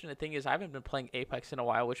unfortunate thing is I haven't been playing Apex in a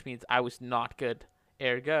while, which means I was not good.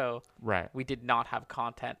 Ergo, Right. we did not have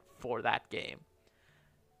content for that game.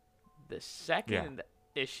 The Yeah. second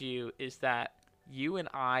issue is that you and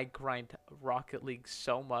I grind Rocket League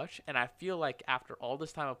so much, and I feel like after all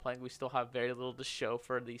this time of playing, we still have very little to show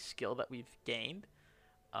for the skill that we've gained.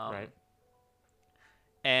 Right.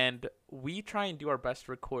 And we try and do our best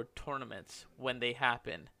to record tournaments when they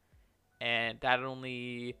happen, and that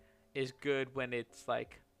only is good when it's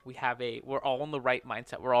like we're all in the right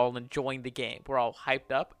mindset, we're all enjoying the game, we're all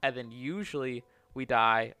hyped up, and then usually we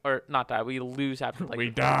die, or not die, we lose after like We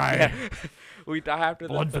die. yeah. We die after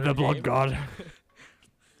the Blood for third the blood game. god.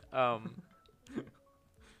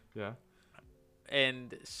 Yeah.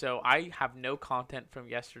 And so I have no content from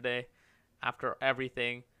yesterday after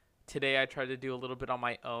everything. Today I tried to do a little bit on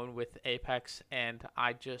my own with Apex, and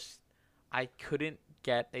I couldn't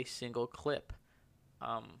get a single clip.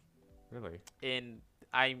 Really? When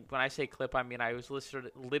I say clip, I mean I was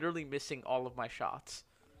literally missing all of my shots.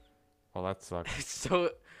 Well, that sucks. So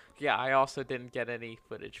yeah, I also didn't get any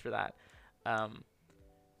footage for that.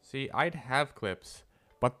 See, I'd have clips,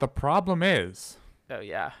 but the problem is Oh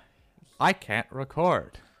yeah. I can't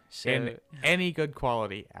record So in any good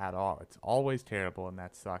quality at all. It's always terrible, and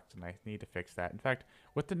that sucks, and I need to fix that. In fact,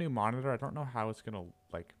 with the new monitor, I don't know how it's gonna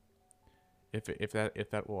like if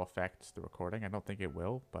that will affect the recording. I don't think it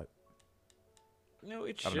will, but no,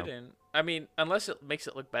 it I don't know. shouldn't. I mean, unless it makes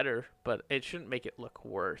it look better, but it shouldn't make it look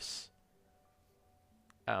worse.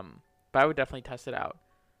 But I would definitely test it out.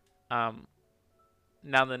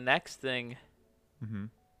 Now the next thing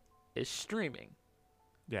is streaming.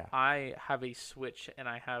 Yeah. I have a Switch, and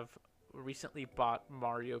I have recently bought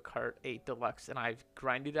Mario Kart 8 Deluxe, and I've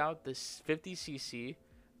grinded out this 50cc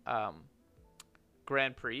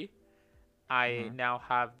Grand Prix. I now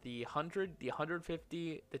have the 100, the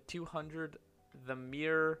 150, the 200, the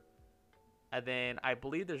mirror, and then I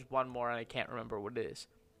believe there's one more, and I can't remember what it is.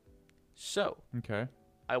 So Okay.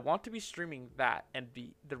 I want to be streaming that, and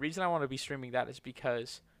the reason I want to be streaming that is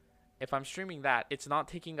because if I'm streaming that, it's not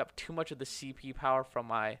taking up too much of the CPU power from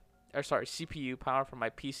my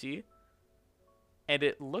PC, and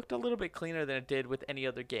it looked a little bit cleaner than it did with any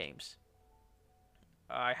other games.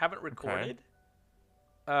 I haven't recorded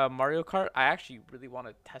Mario Kart. I actually really want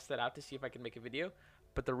to test that out to see if I can make a video,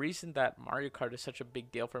 but the reason that Mario Kart is such a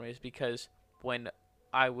big deal for me is because when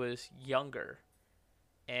I was younger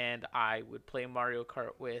and I would play Mario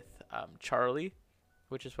Kart with Charlie,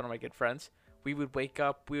 which is one of my good friends, we would wake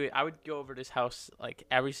up. I would go over to his house like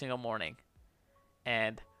every single morning,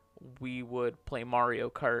 and we would play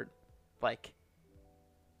Mario Kart. Like,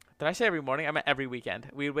 did I say every morning? I meant every weekend.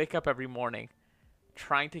 We would wake up every morning,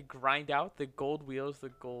 trying to grind out the gold wheels,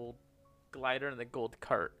 the gold glider, and the gold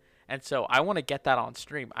cart. And so I want to get that on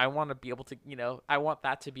stream. I want to be able to, I want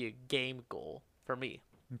that to be a game goal for me.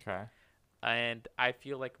 Okay. And I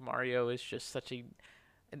feel like Mario is just such an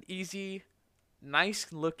easy,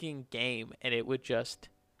 nice looking game, and it would just,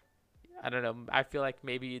 I don't know, I feel like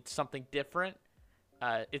maybe it's something different.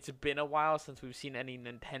 It's been a while since we've seen any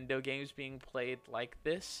Nintendo games being played like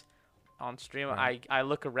this on stream. Right. I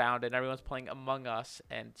look around and everyone's playing Among Us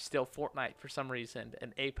and still Fortnite for some reason,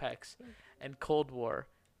 and Apex and Cold War,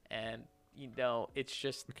 and it's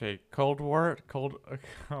just. Okay, Cold War.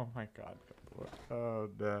 Oh my God, Cold War. Oh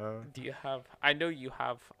no. I know you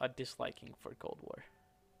have a disliking for Cold War.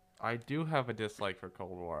 I do have a dislike for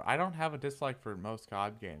Cold War. I don't have a dislike for most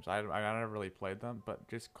COD games. I never really played them, but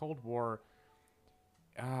just Cold War.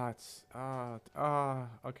 Okay,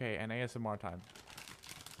 and ASMR time.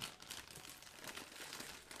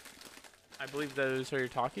 I believe those are your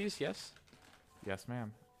talkies, yes? Yes,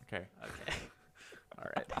 ma'am. Okay. Okay. All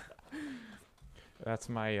right. That's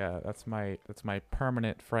my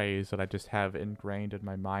permanent phrase that I just have ingrained in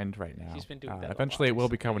my mind right now. He's been doing that a eventually, lot it will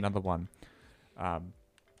become recently. another one.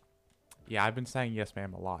 Yeah, I've been saying yes,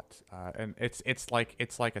 ma'am, a lot, and it's like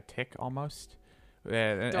a tick almost.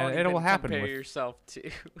 And Don't it even will happen. compare yourself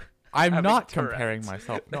to. I'm having not Tourette's. comparing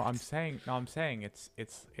myself. No, I'm saying it's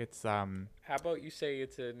How about you say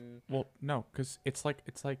it's an. Well, no, because it's like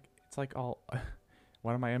all.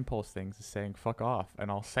 One of my impulse things is saying "fuck off,"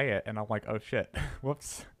 and I'll say it, and I'm like, "Oh shit,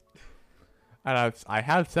 whoops." And I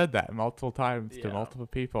have said that multiple times to Yeah. multiple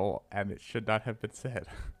people, and it should not have been said.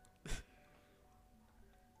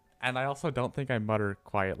 And I also don't think I mutter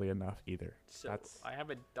quietly enough either. So I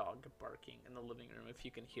have a dog barking in the living room. If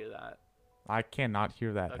you can hear that. I cannot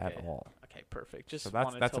hear that at Okay. all. Okay, perfect. So Just that's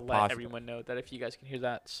wanted that's to a let positive. everyone know that if you guys can hear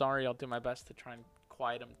that, sorry, I'll do my best to try and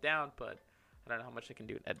quiet them down, but I don't know how much I can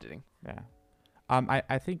do in editing. Yeah. Do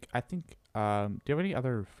you have any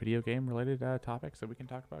other video game related topics that we can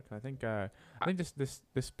talk about? 'Cause I I, think this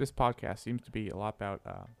podcast seems to be a lot about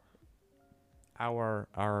our.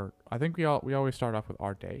 I think we always start off with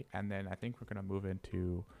our day, and then I think we're gonna move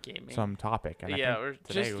into gaming. some topic, and I Yeah, think or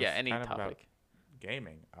today just was any kind of about topic.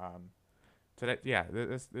 gaming. Today, yeah,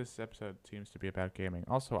 this episode seems to be about gaming.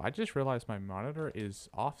 Also, I just realized my monitor is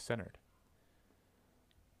off centered.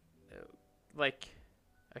 Like,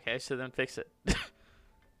 okay, so then fix it.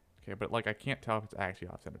 Okay, but like I can't tell if it's actually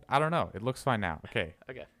off centered. I don't know. It looks fine now. Okay.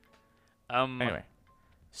 Okay. Um. Anyway.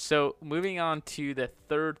 So moving on to the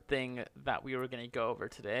third thing that we were gonna go over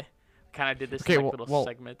today. Kind of did this Okay, like little well,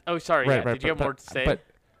 segment. Oh, sorry. right, Yeah. right. Did you have more to say?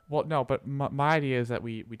 Well, no, but my idea is that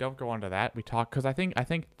we don't go on to that. We talk because I think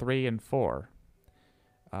 3 and 4,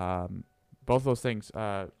 both those things,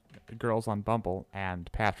 girls on Bumble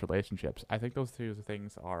and past relationships. I think those two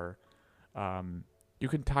things are, you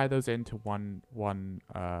can tie those into one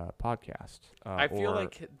podcast. I feel or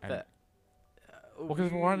like and, that. well, because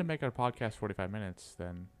if we wanted to make our podcast 45 minutes,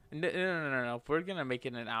 then No. We're gonna make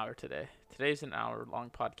it an hour today. Today's an hour-long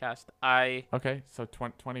podcast. okay. So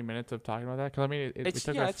 20 minutes of talking about that. Because I mean, it It's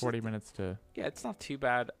took yeah. us 40 minutes to. Yeah. It's not too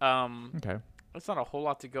bad. Okay. It's not a whole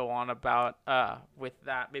lot to go on about. With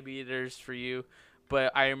that, maybe there's for you,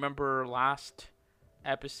 but I remember last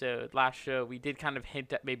show, we did kind of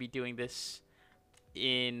hint at maybe doing this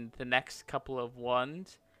in the next couple of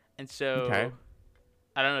ones, and so Okay.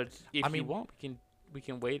 I don't know if I you mean, want. We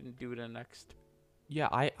can wait and do it in the next. yeah,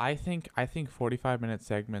 I think 45-minute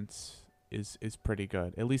segments is pretty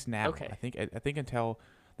good. At least now. Okay. I think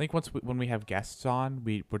when we have guests on,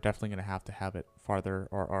 we're definitely gonna have to have it farther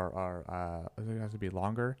or I think it has to be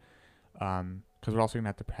longer. Because we're also gonna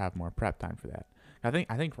have to have more prep time for that. I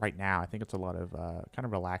think right now it's a lot of kind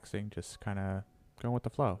of relaxing, just kind of going with the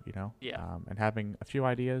flow, Yeah. and having a few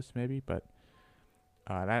ideas maybe, but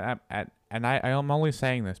I am only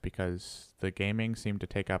saying this because the gaming seemed to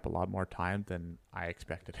take up a lot more time than I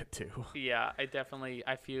expected it to. Yeah,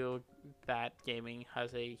 I feel that gaming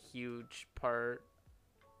has a huge part,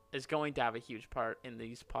 is going to have a huge part in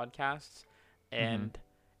these podcasts, and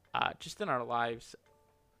just in our lives.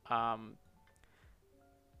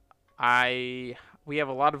 We have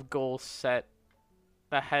a lot of goals set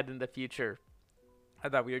ahead in the future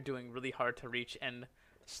that we are doing really hard to reach, and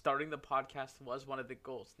starting the podcast was one of the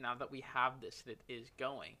goals. Now that we have this, it is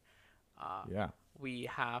going. Yeah. We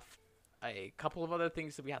have a couple of other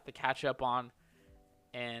things that we have to catch up on,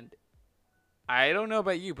 and I don't know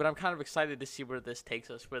about you, but I'm kind of excited to see where this takes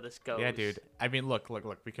us, where this goes. Yeah, dude. I mean, look.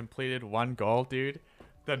 We completed one goal, dude.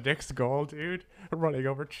 The next goal, dude. Running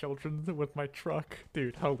over children with my truck.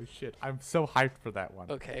 Dude, holy shit. I'm so hyped for that one.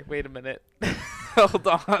 Okay, wait a minute. Hold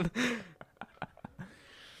on.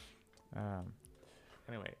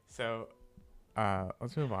 Anyway, so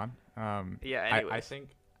let's move on. Yeah, I anyways. think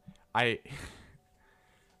I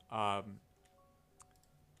yeah,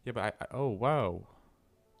 but oh, whoa.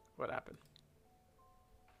 What happened?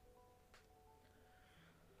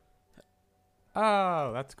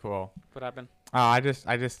 Oh, that's cool. What happened?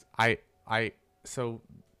 So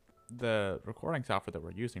the recording software that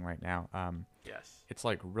we're using right now, Yes. it's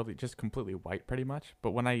like really just completely white pretty much.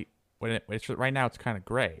 But it's right now it's kind of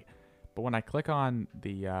gray. But when I click on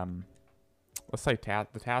the let's say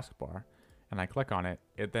the taskbar, and I click on it,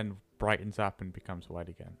 it then brightens up and becomes white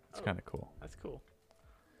again. It's kind of cool. That's cool.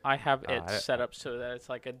 I have it set up so that it's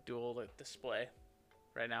like a dual display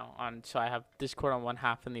right now. So I have Discord on one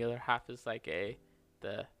half, and the other half is like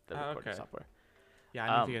the recording software.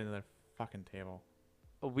 Yeah, I need to get another fucking table.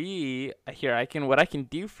 What I can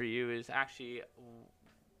do for you is actually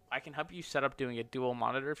I can help you set up doing a dual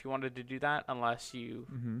monitor if you wanted to do that, unless you.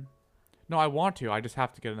 No, I want to. I just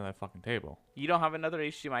have to get another fucking table. You don't have another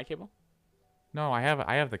HDMI cable? No, I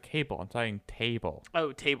have the cable. I'm saying table.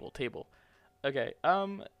 Oh, table. Okay.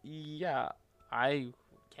 Yeah, I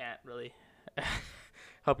can't really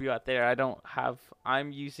help you out there.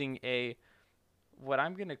 I'm using what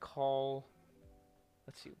I'm gonna call.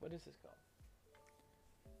 Let's see. What is this called?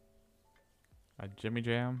 A Jimmy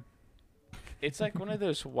Jam. It's like one of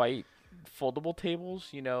those white foldable tables.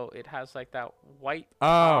 It has like that white. Oh,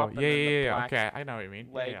 top and then the yeah. black Okay, I know what you mean.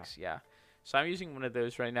 legs. Yeah. So I'm using one of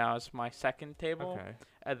those right now as my second table. Okay.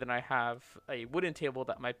 And then I have a wooden table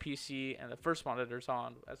that my PC and the first monitor's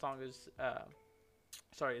on, as well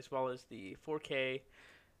as the 4K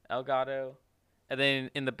Elgato. And then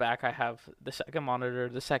in the back I have the second monitor,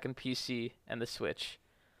 the second PC, and the Switch.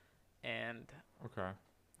 And Okay.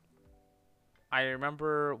 I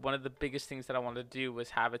remember one of the biggest things that I wanted to do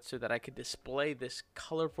was have it so that I could display this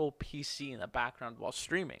colorful PC in the background while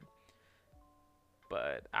streaming.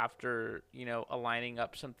 But after, aligning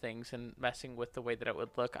up some things and messing with the way that it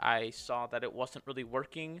would look, I saw that it wasn't really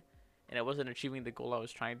working and it wasn't achieving the goal I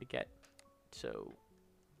was trying to get. So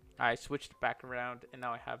I switched back around and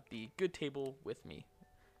now I have the good table with me.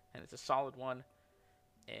 And it's a solid one.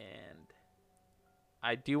 And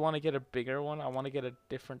I do want to get a bigger one. I want to get a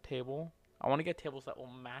different table. I want to get tables that will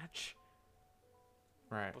match.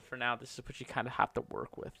 Right. But for now, this is what you kind of have to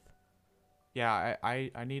work with. Yeah,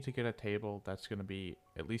 I need to get a table that's going to be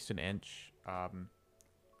at least an inch,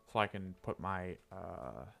 so I can put my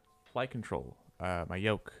flight control, my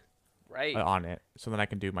yoke, Right. on it, so then I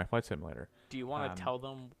can do my flight simulator. Do you want to tell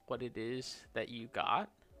them what it is that you got?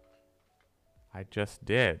 I just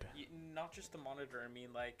did. Not just the monitor. I mean,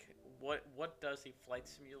 like, what does a flight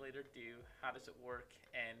simulator do? How does it work?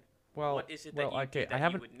 And what is it that you do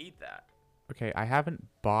that you would need that? Okay, I haven't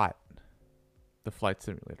bought the flight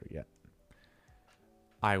simulator yet.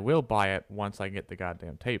 I will buy it once I get the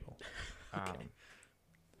goddamn table. Okay.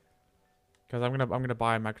 Because I'm gonna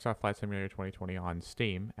buy Microsoft Flight Simulator 2020 on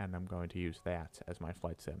Steam, and I'm going to use that as my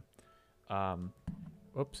flight sim.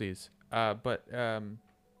 Oopsies. But I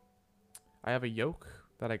have a yoke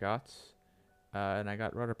that I got, and I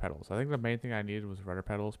got rudder pedals. I think the main thing I needed was rudder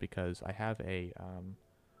pedals because I have a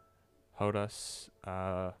HOTAS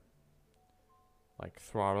like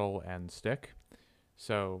throttle and stick,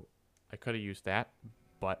 so I could have used that.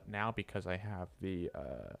 But now because I have the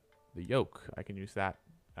yoke, I can use that.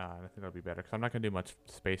 And I think that'll be better because I'm not gonna do much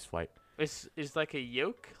space flight. Is like a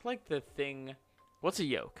yoke like the thing? What's a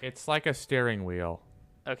yoke? It's like a steering wheel.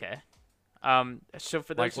 Okay. So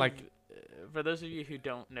for those for those of you who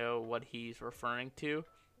don't know what he's referring to,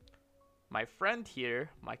 my friend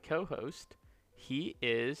here, my co-host, he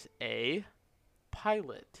is a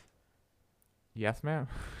pilot. Yes, ma'am.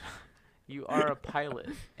 You are a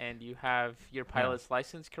pilot, and you have your pilot's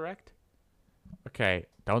license, correct? Okay,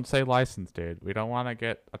 don't say license, dude. We don't want to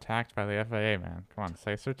get attacked by the FAA, man. Come on,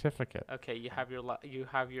 say certificate. Okay, you have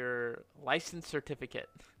your license certificate.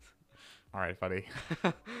 All right, buddy.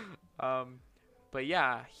 But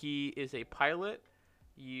yeah, he is a pilot.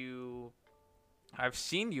 I've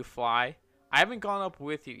seen you fly. I haven't gone up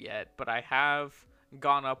with you yet, but I have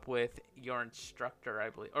gone up with your instructor, I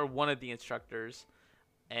believe, or one of the instructors.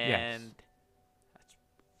 And that's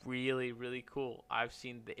really, really cool. I've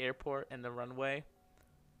seen the airport and the runway,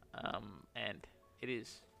 and it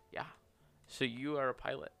is, yeah. So you are a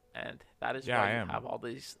pilot, and that is why you have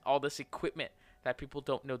all this equipment that people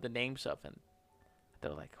don't know the names of, and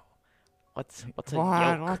they're like, oh, what's a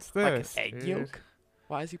yolk? What's this? Like an egg yolk?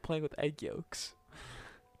 Why is he playing with egg yolks?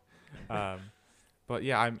 But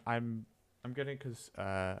yeah, I'm getting because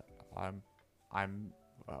I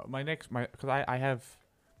have.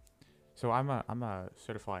 So I'm a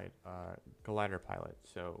certified glider pilot,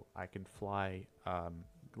 so I can fly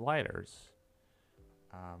gliders.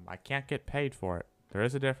 I can't get paid for it. There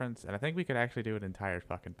is a difference, and I think we could actually do an entire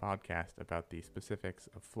fucking podcast about the specifics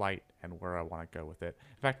of flight and where I want to go with it.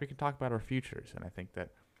 In fact, we can talk about our futures, and I think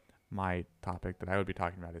that my topic that I would be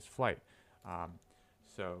talking about is flight. I'm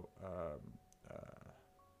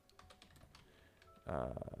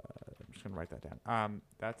just gonna write that down.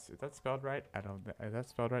 Is that spelled right? Is that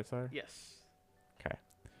spelled right, Sawyer? Yes. Okay.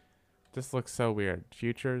 Just looks so weird.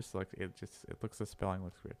 Futures, like it looks, the spelling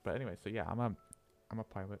looks weird. But anyway, so yeah, I'm a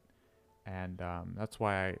pilot, and that's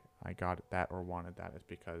why I got that or wanted that is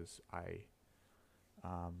because I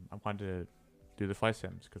wanted to do the flight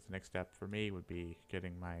sims because the next step for me would be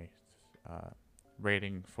getting my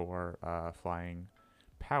rating for flying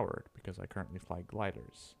powered because I currently fly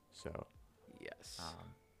gliders. So. Yes.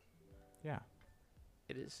 Yeah.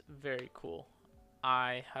 It is very cool.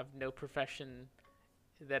 I have no profession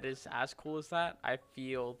that is as cool as that. I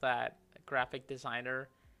feel that graphic designer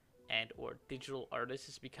and or digital artist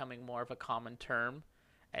is becoming more of a common term.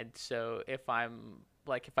 And so if I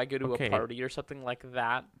go to a party or something like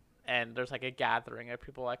that and there's like a gathering and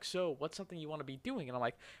people are like, so what's something you want to be doing? And I'm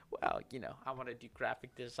like, well, I want to do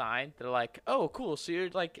graphic design. They're like, oh, cool. So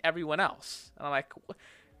you're like everyone else. And I'm like,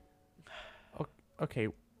 okay,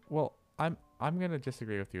 well, I'm gonna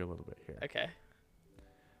disagree with you a little bit here. Okay.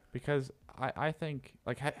 Because I think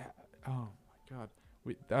oh my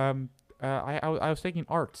god, I was taking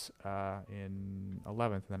arts in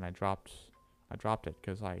 11th, and then I dropped it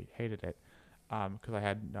because I hated it. Because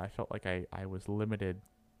I felt like I was limited,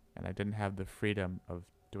 and I didn't have the freedom of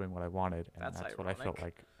doing what I wanted, and that's ironic. What I felt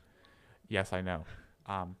like. Yes, I know.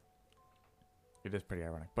 It is pretty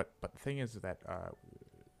ironic, but the thing is that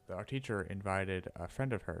our teacher invited a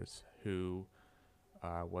friend of hers who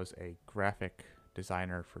was a graphic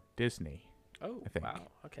designer for Disney, Oh, I think. wow.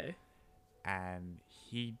 Okay. And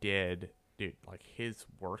he did, dude, like his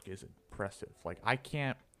work is impressive. Like I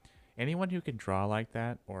can't, anyone who can draw like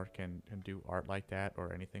that or can do art like that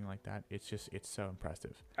or anything like that, it's so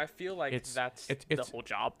impressive. I feel like It's that's it's the it's whole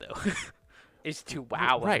job, though, is to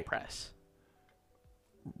wow and right, impress.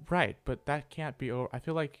 right, but that can't be over. I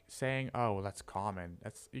feel like saying, "Oh, well, that's common."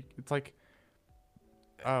 It's like,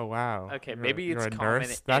 "Oh wow, Okay, you're maybe you're it's a common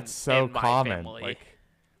nurse." That's so in my common. family. Like,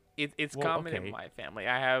 It's well, common in okay, my family.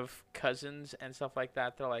 I have cousins and stuff like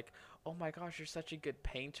that. They're like, "Oh my gosh, you're such a good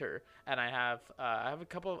painter." And I have a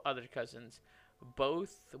couple of other cousins.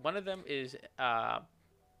 One of them is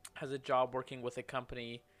has a job working with a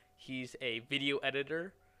company. He's a video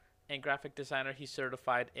editor and graphic designer. He's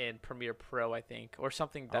certified in Premiere Pro, I think, or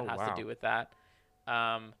something that oh has to do wow, with that.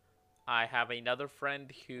 Um, I have another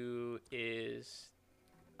friend who is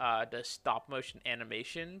does stop motion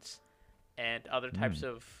animations and other types mm.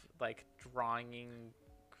 of like drawing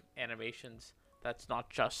animations. That's not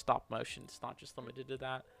just stop motion. It's not just limited to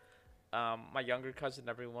that. My younger cousin,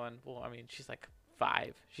 everyone. Well, I mean, she's like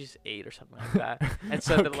 5. She's 8 or something like that. And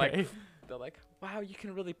so Okay. they're like, "Wow, you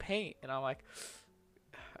can really paint." And I'm like,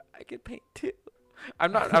 "I can paint too."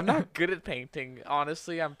 I'm not good at painting.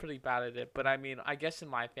 Honestly, I'm pretty bad at it. But I mean, I guess in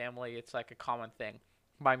my family, it's like a common thing.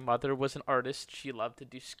 My mother was an artist. She loved to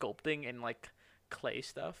do sculpting and like clay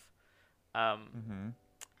stuff. Um, Mm-hmm.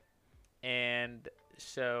 and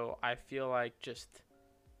so I feel like just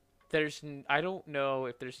I don't know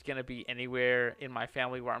if there's gonna be anywhere in my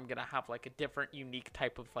family where I'm gonna have like a different, unique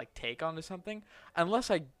type of like take onto something, unless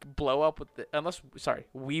we blow up with this Yeah,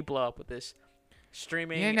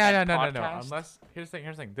 streaming no, and no, no, no, no. podcast. Unless here's the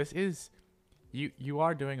thing. This is you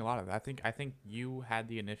are doing a lot of that. I think you had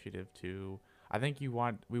the initiative to. I think we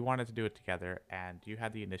wanted to do it together, and you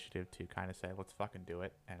had the initiative to kind of say, let's fucking do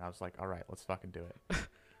it. And I was like, all right, let's fucking do it.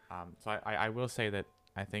 So I will say that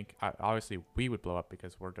I think obviously we would blow up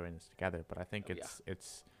because we're doing this together, but I think Oh, yeah.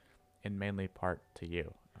 it's in mainly part to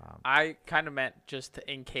you. I kind of meant just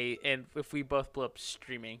in case, and if we both blew up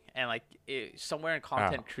streaming and like somewhere in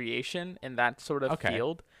content creation in that sort of Okay.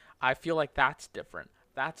 field, I feel like that's different.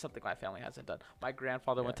 That's something my family hasn't done. My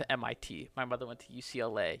grandfather went Yeah. to MIT. My mother went to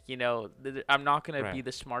UCLA. You know, I'm not going to be Right.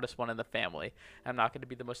 the smartest one in the family. I'm not going to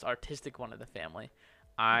be the most artistic one in the family.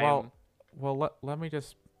 Well, let me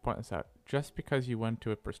just point this out. Just because you went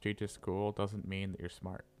to a prestigious school doesn't mean that you're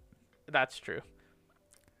smart. That's true.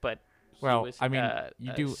 But he Well, was, I mean,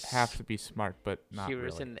 you do have to be smart, but not he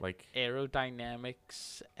was really. in Like,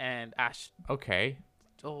 aerodynamics and okay,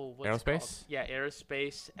 what's it called? aerospace, Yeah,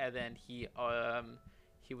 aerospace, and then he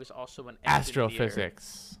was also an engineer.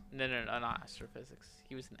 astrophysics. No, not astrophysics.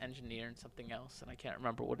 He was an engineer in something else, and I can't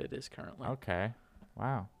remember what it is currently. Okay,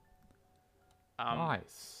 wow,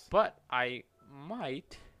 nice. But I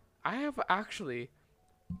have actually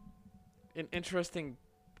an interesting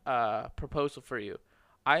proposal for you.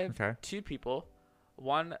 I have Okay. 2 people,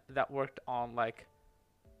 one that worked on like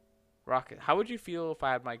rocket. How would you feel if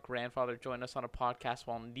I had my grandfather join us on a podcast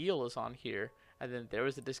while Neil is on here, and then there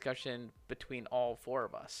was a discussion between all 4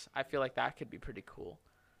 of us? I feel like that could be pretty cool.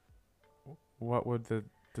 What would the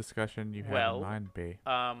discussion you have Well, in mind be?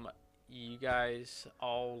 You guys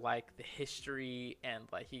all like the history, and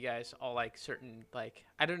like you guys all like certain, like,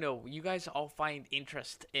 I don't know, you guys all find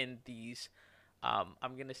interest in these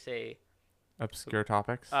I'm gonna say Obscure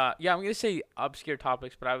topics. yeah, I'm gonna say obscure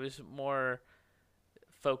topics, but I was more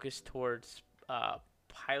focused towards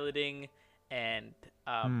piloting and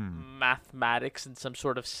mathematics in some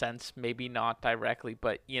sort of sense. Maybe not directly,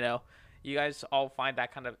 but you know, you guys all find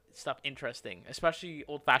that kind of stuff interesting, especially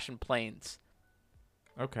old-fashioned planes.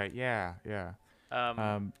 Okay. Yeah. Yeah.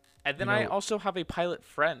 And then you I know- also have a pilot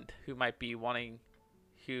friend who might be wanting,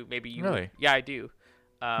 who maybe you. Really? Yeah, I do.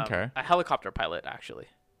 Okay. A helicopter pilot, actually.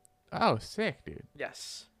 Oh, sick, dude.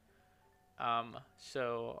 Yes.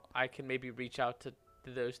 So I can maybe reach out to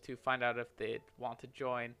those 2, find out if they'd want to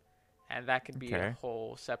join, and that could be a Okay.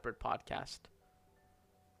 whole separate podcast.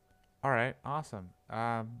 All right. Awesome.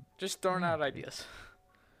 Just throwing Yeah, out dude. ideas.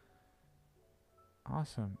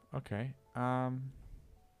 Awesome. Okay.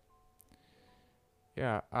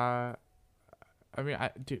 Yeah. I mean,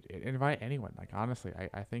 dude, invite anyone. Like, honestly,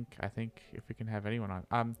 I think if we can have anyone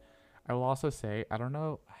on. I will also say, I don't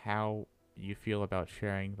know how you feel about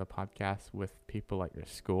sharing the podcast with people at your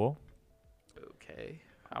school. Okay.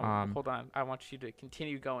 Um, Hold on. I want you to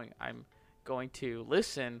continue going. I'm going to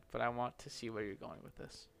listen, but I want to see where you're going with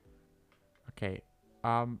this. Okay.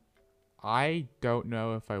 I don't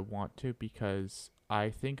know if I want to because I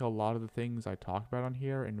think a lot of the things I talk about on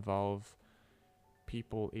here involve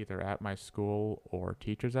people either at my school or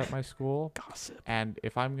teachers at my school. Gossip. And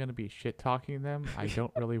if I'm going to be shit talking them, I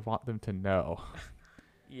don't really want them to know.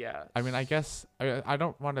 Yeah. I mean, I guess I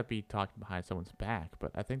don't want to be talking behind someone's back,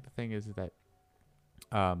 but I think the thing is that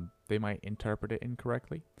they might interpret it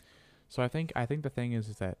incorrectly. So I think the thing is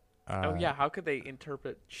that Oh yeah, how could they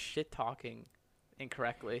interpret shit talking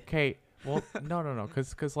incorrectly? okay, well, no,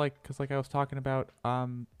 cause like I was talking about,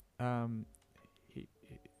 he,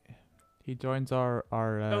 he joins our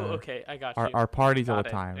Oh, okay, I got you. our parties all Got the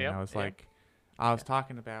it. time, and Yep, I was yep. like, I was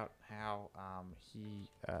talking about how he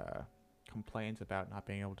complains about not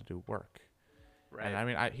being able to do work, Right. and I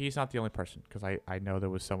mean he's not the only person, because I know there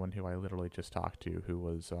was someone who I literally just talked to who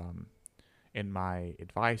was in my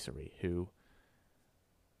advisory who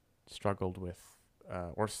struggled with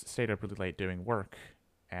or stayed up really late doing work,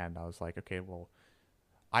 and I was like, okay, well,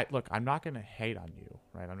 I'm not gonna hate on you,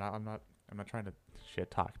 right? I'm not trying to shit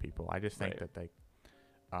talk people. I just think Right. that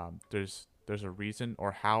there's a reason,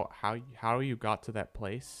 or how you got to that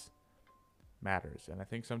place matters, and I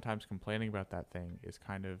think sometimes complaining about that thing is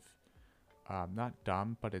kind of not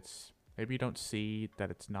dumb, but it's maybe you don't see that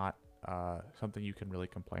it's not something you can really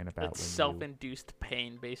complain about. It's self-induced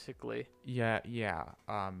pain, basically. Yeah.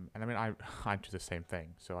 And I mean, I do the same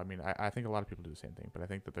thing. So I mean, I think a lot of people do the same thing, but I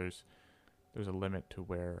think that there's a limit to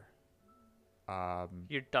where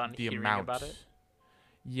You're done the hearing amount. about it.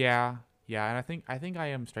 Yeah, and I think I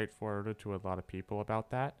am straightforward to a lot of people about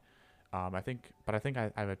that. I think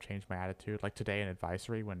I've changed my attitude. Like today in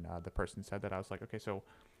advisory, when the person said that, I was like, okay, so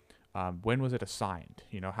when was it assigned?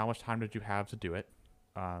 You know, how much time did you have to do it?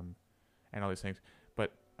 And all these things.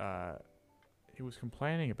 But he was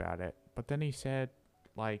complaining about it. But then he said,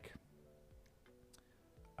 like,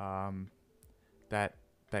 that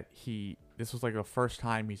this was like the first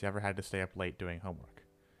time he's ever had to stay up late doing homework.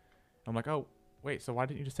 I'm like, oh, wait, so why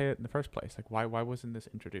didn't you just say it in the first place? Like, why wasn't this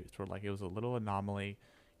introduced? Or like, it was a little anomaly.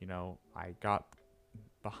 You know, I got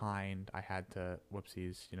behind. I had to,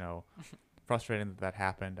 whoopsies, you know, frustrating that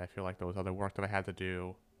happened. I feel like there was other work that I had to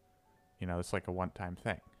do. You know, it's like a one-time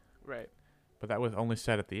thing. Right. But that was only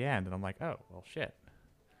said at the end, and I'm like, oh, well, shit.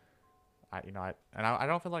 I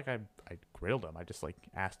don't feel like I grilled him. I just like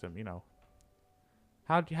asked him, you know,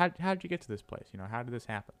 how'd you get to this place? You know, how did this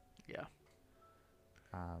happen? Yeah.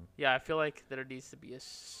 Yeah, I feel like there needs to be a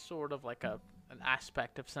sort of like an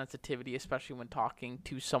aspect of sensitivity, especially when talking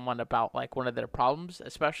to someone about like one of their problems,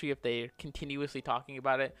 especially if they're continuously talking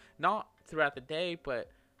about it, not throughout the day,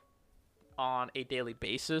 but on a daily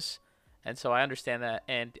basis. And so I understand that,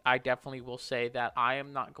 and I definitely will say that I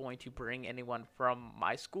am not going to bring anyone from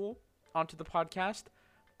my school onto the podcast.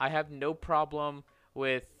 I have no problem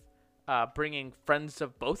with bringing friends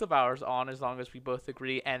of both of ours on, as long as we both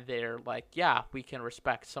agree and they're like, yeah, we can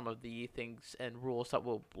respect some of the things and rules that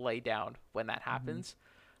we'll lay down when that happens.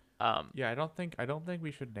 Yeah, I don't think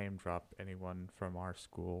we should name drop anyone from our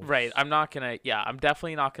school. Right. I'm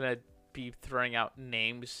definitely not gonna be throwing out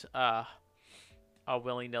names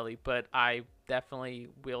willy-nilly, but I definitely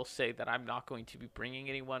will say that I'm not going to be bringing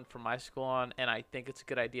anyone from my school on, and I think it's a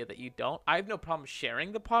good idea that you don't. I have no problem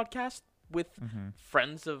sharing the podcast with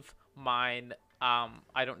friends of mine.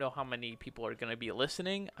 I don't know how many people are going to be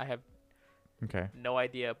listening. I have no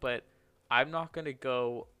idea, but I'm not going to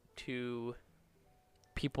go to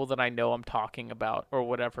people that I know I'm talking about or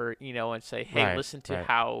whatever, you know, and say, hey, listen to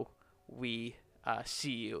how we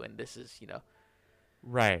see you, and this is, you know.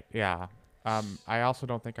 Right, yeah. I also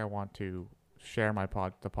don't think I want to share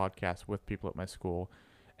the podcast with people at my school,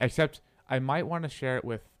 except I might want to share it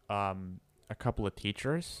with a couple of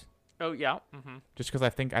teachers. Oh yeah. Just because I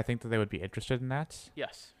think that they would be interested in that.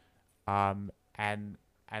 Yes. And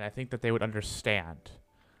I think that they would understand.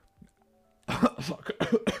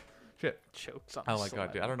 Shit. Chokes on. Oh my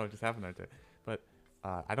god, dude! I don't know what just happened there, dude. But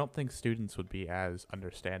I don't think students would be as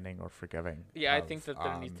understanding or forgiving. Yeah, I think that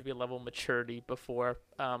there needs to be a level of maturity before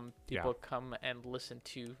people come and listen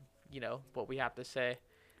to, you know, what we have to say.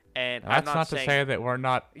 And that's I'm not to say that we're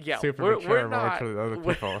not super mature we're not, to other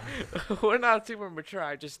people. We're not super mature.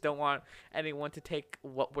 I just don't want anyone to take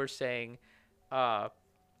what we're saying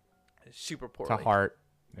super poorly. To heart.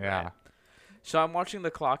 Yeah. Right. So I'm watching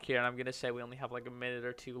the clock here, and I'm going to say we only have like a minute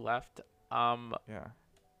or two left. Yeah.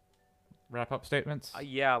 Wrap up statements?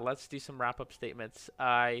 Yeah, let's do some wrap up statements.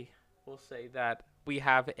 I will say that we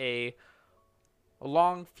have a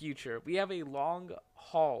long future. We have a long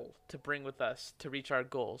haul to bring with us to reach our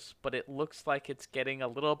goals, but it looks like it's getting a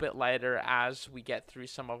little bit lighter as we get through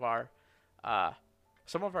some of our,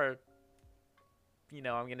 you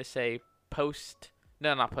know, I'm going to say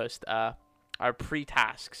our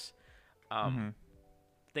pre-tasks.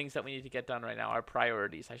 Things that we need to get done right now, our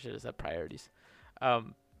priorities. I should have said priorities.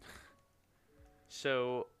 Um,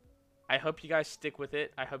 so I hope you guys stick with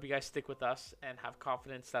it. I hope you guys stick with us and have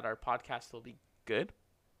confidence that our podcast will be good.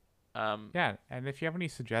 Yeah, and if you have any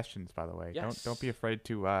suggestions, by the way, don't be Yes. afraid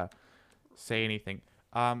to say anything.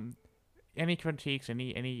 Um, any critiques,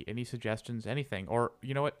 any suggestions, anything, or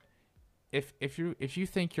you know what? If you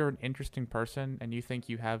think you're an interesting person and you think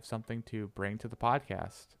you have something to bring to the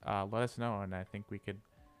podcast, let us know, and I think we could.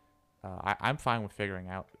 I'm fine with figuring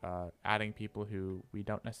out adding people who we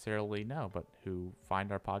don't necessarily know, but who find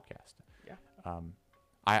our podcast. Yeah. Um,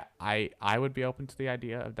 I would be open to the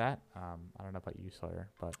idea of that. I don't know about you, Sawyer,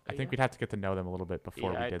 but I think Yeah. we'd have to get to know them a little bit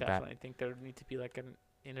before Yeah, we I did definitely that. think there would need to be like an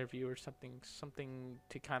interview or something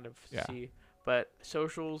to kind of Yeah. see. But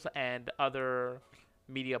socials and other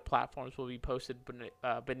media platforms will be posted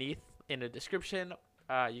beneath in the description.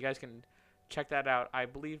 You guys can check that out. I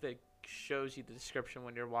believe that shows you the description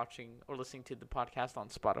when you're watching or listening to the podcast on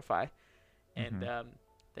Spotify. And Mm-hmm.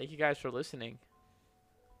 thank you guys for listening.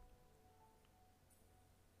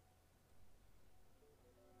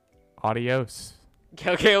 Adios.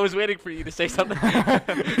 Okay, I was waiting for you to say something.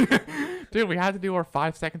 Dude, we had to do our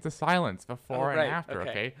 5 seconds of silence before Oh, right. and after.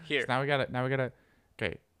 Okay. Here. So now we gotta.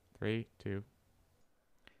 Okay. 3, 2.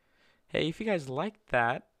 Hey, if you guys like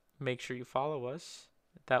that, make sure you follow us.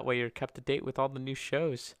 That way you're kept to date with all the new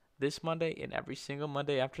shows this Monday and every single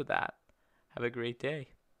Monday after that. Have a great day.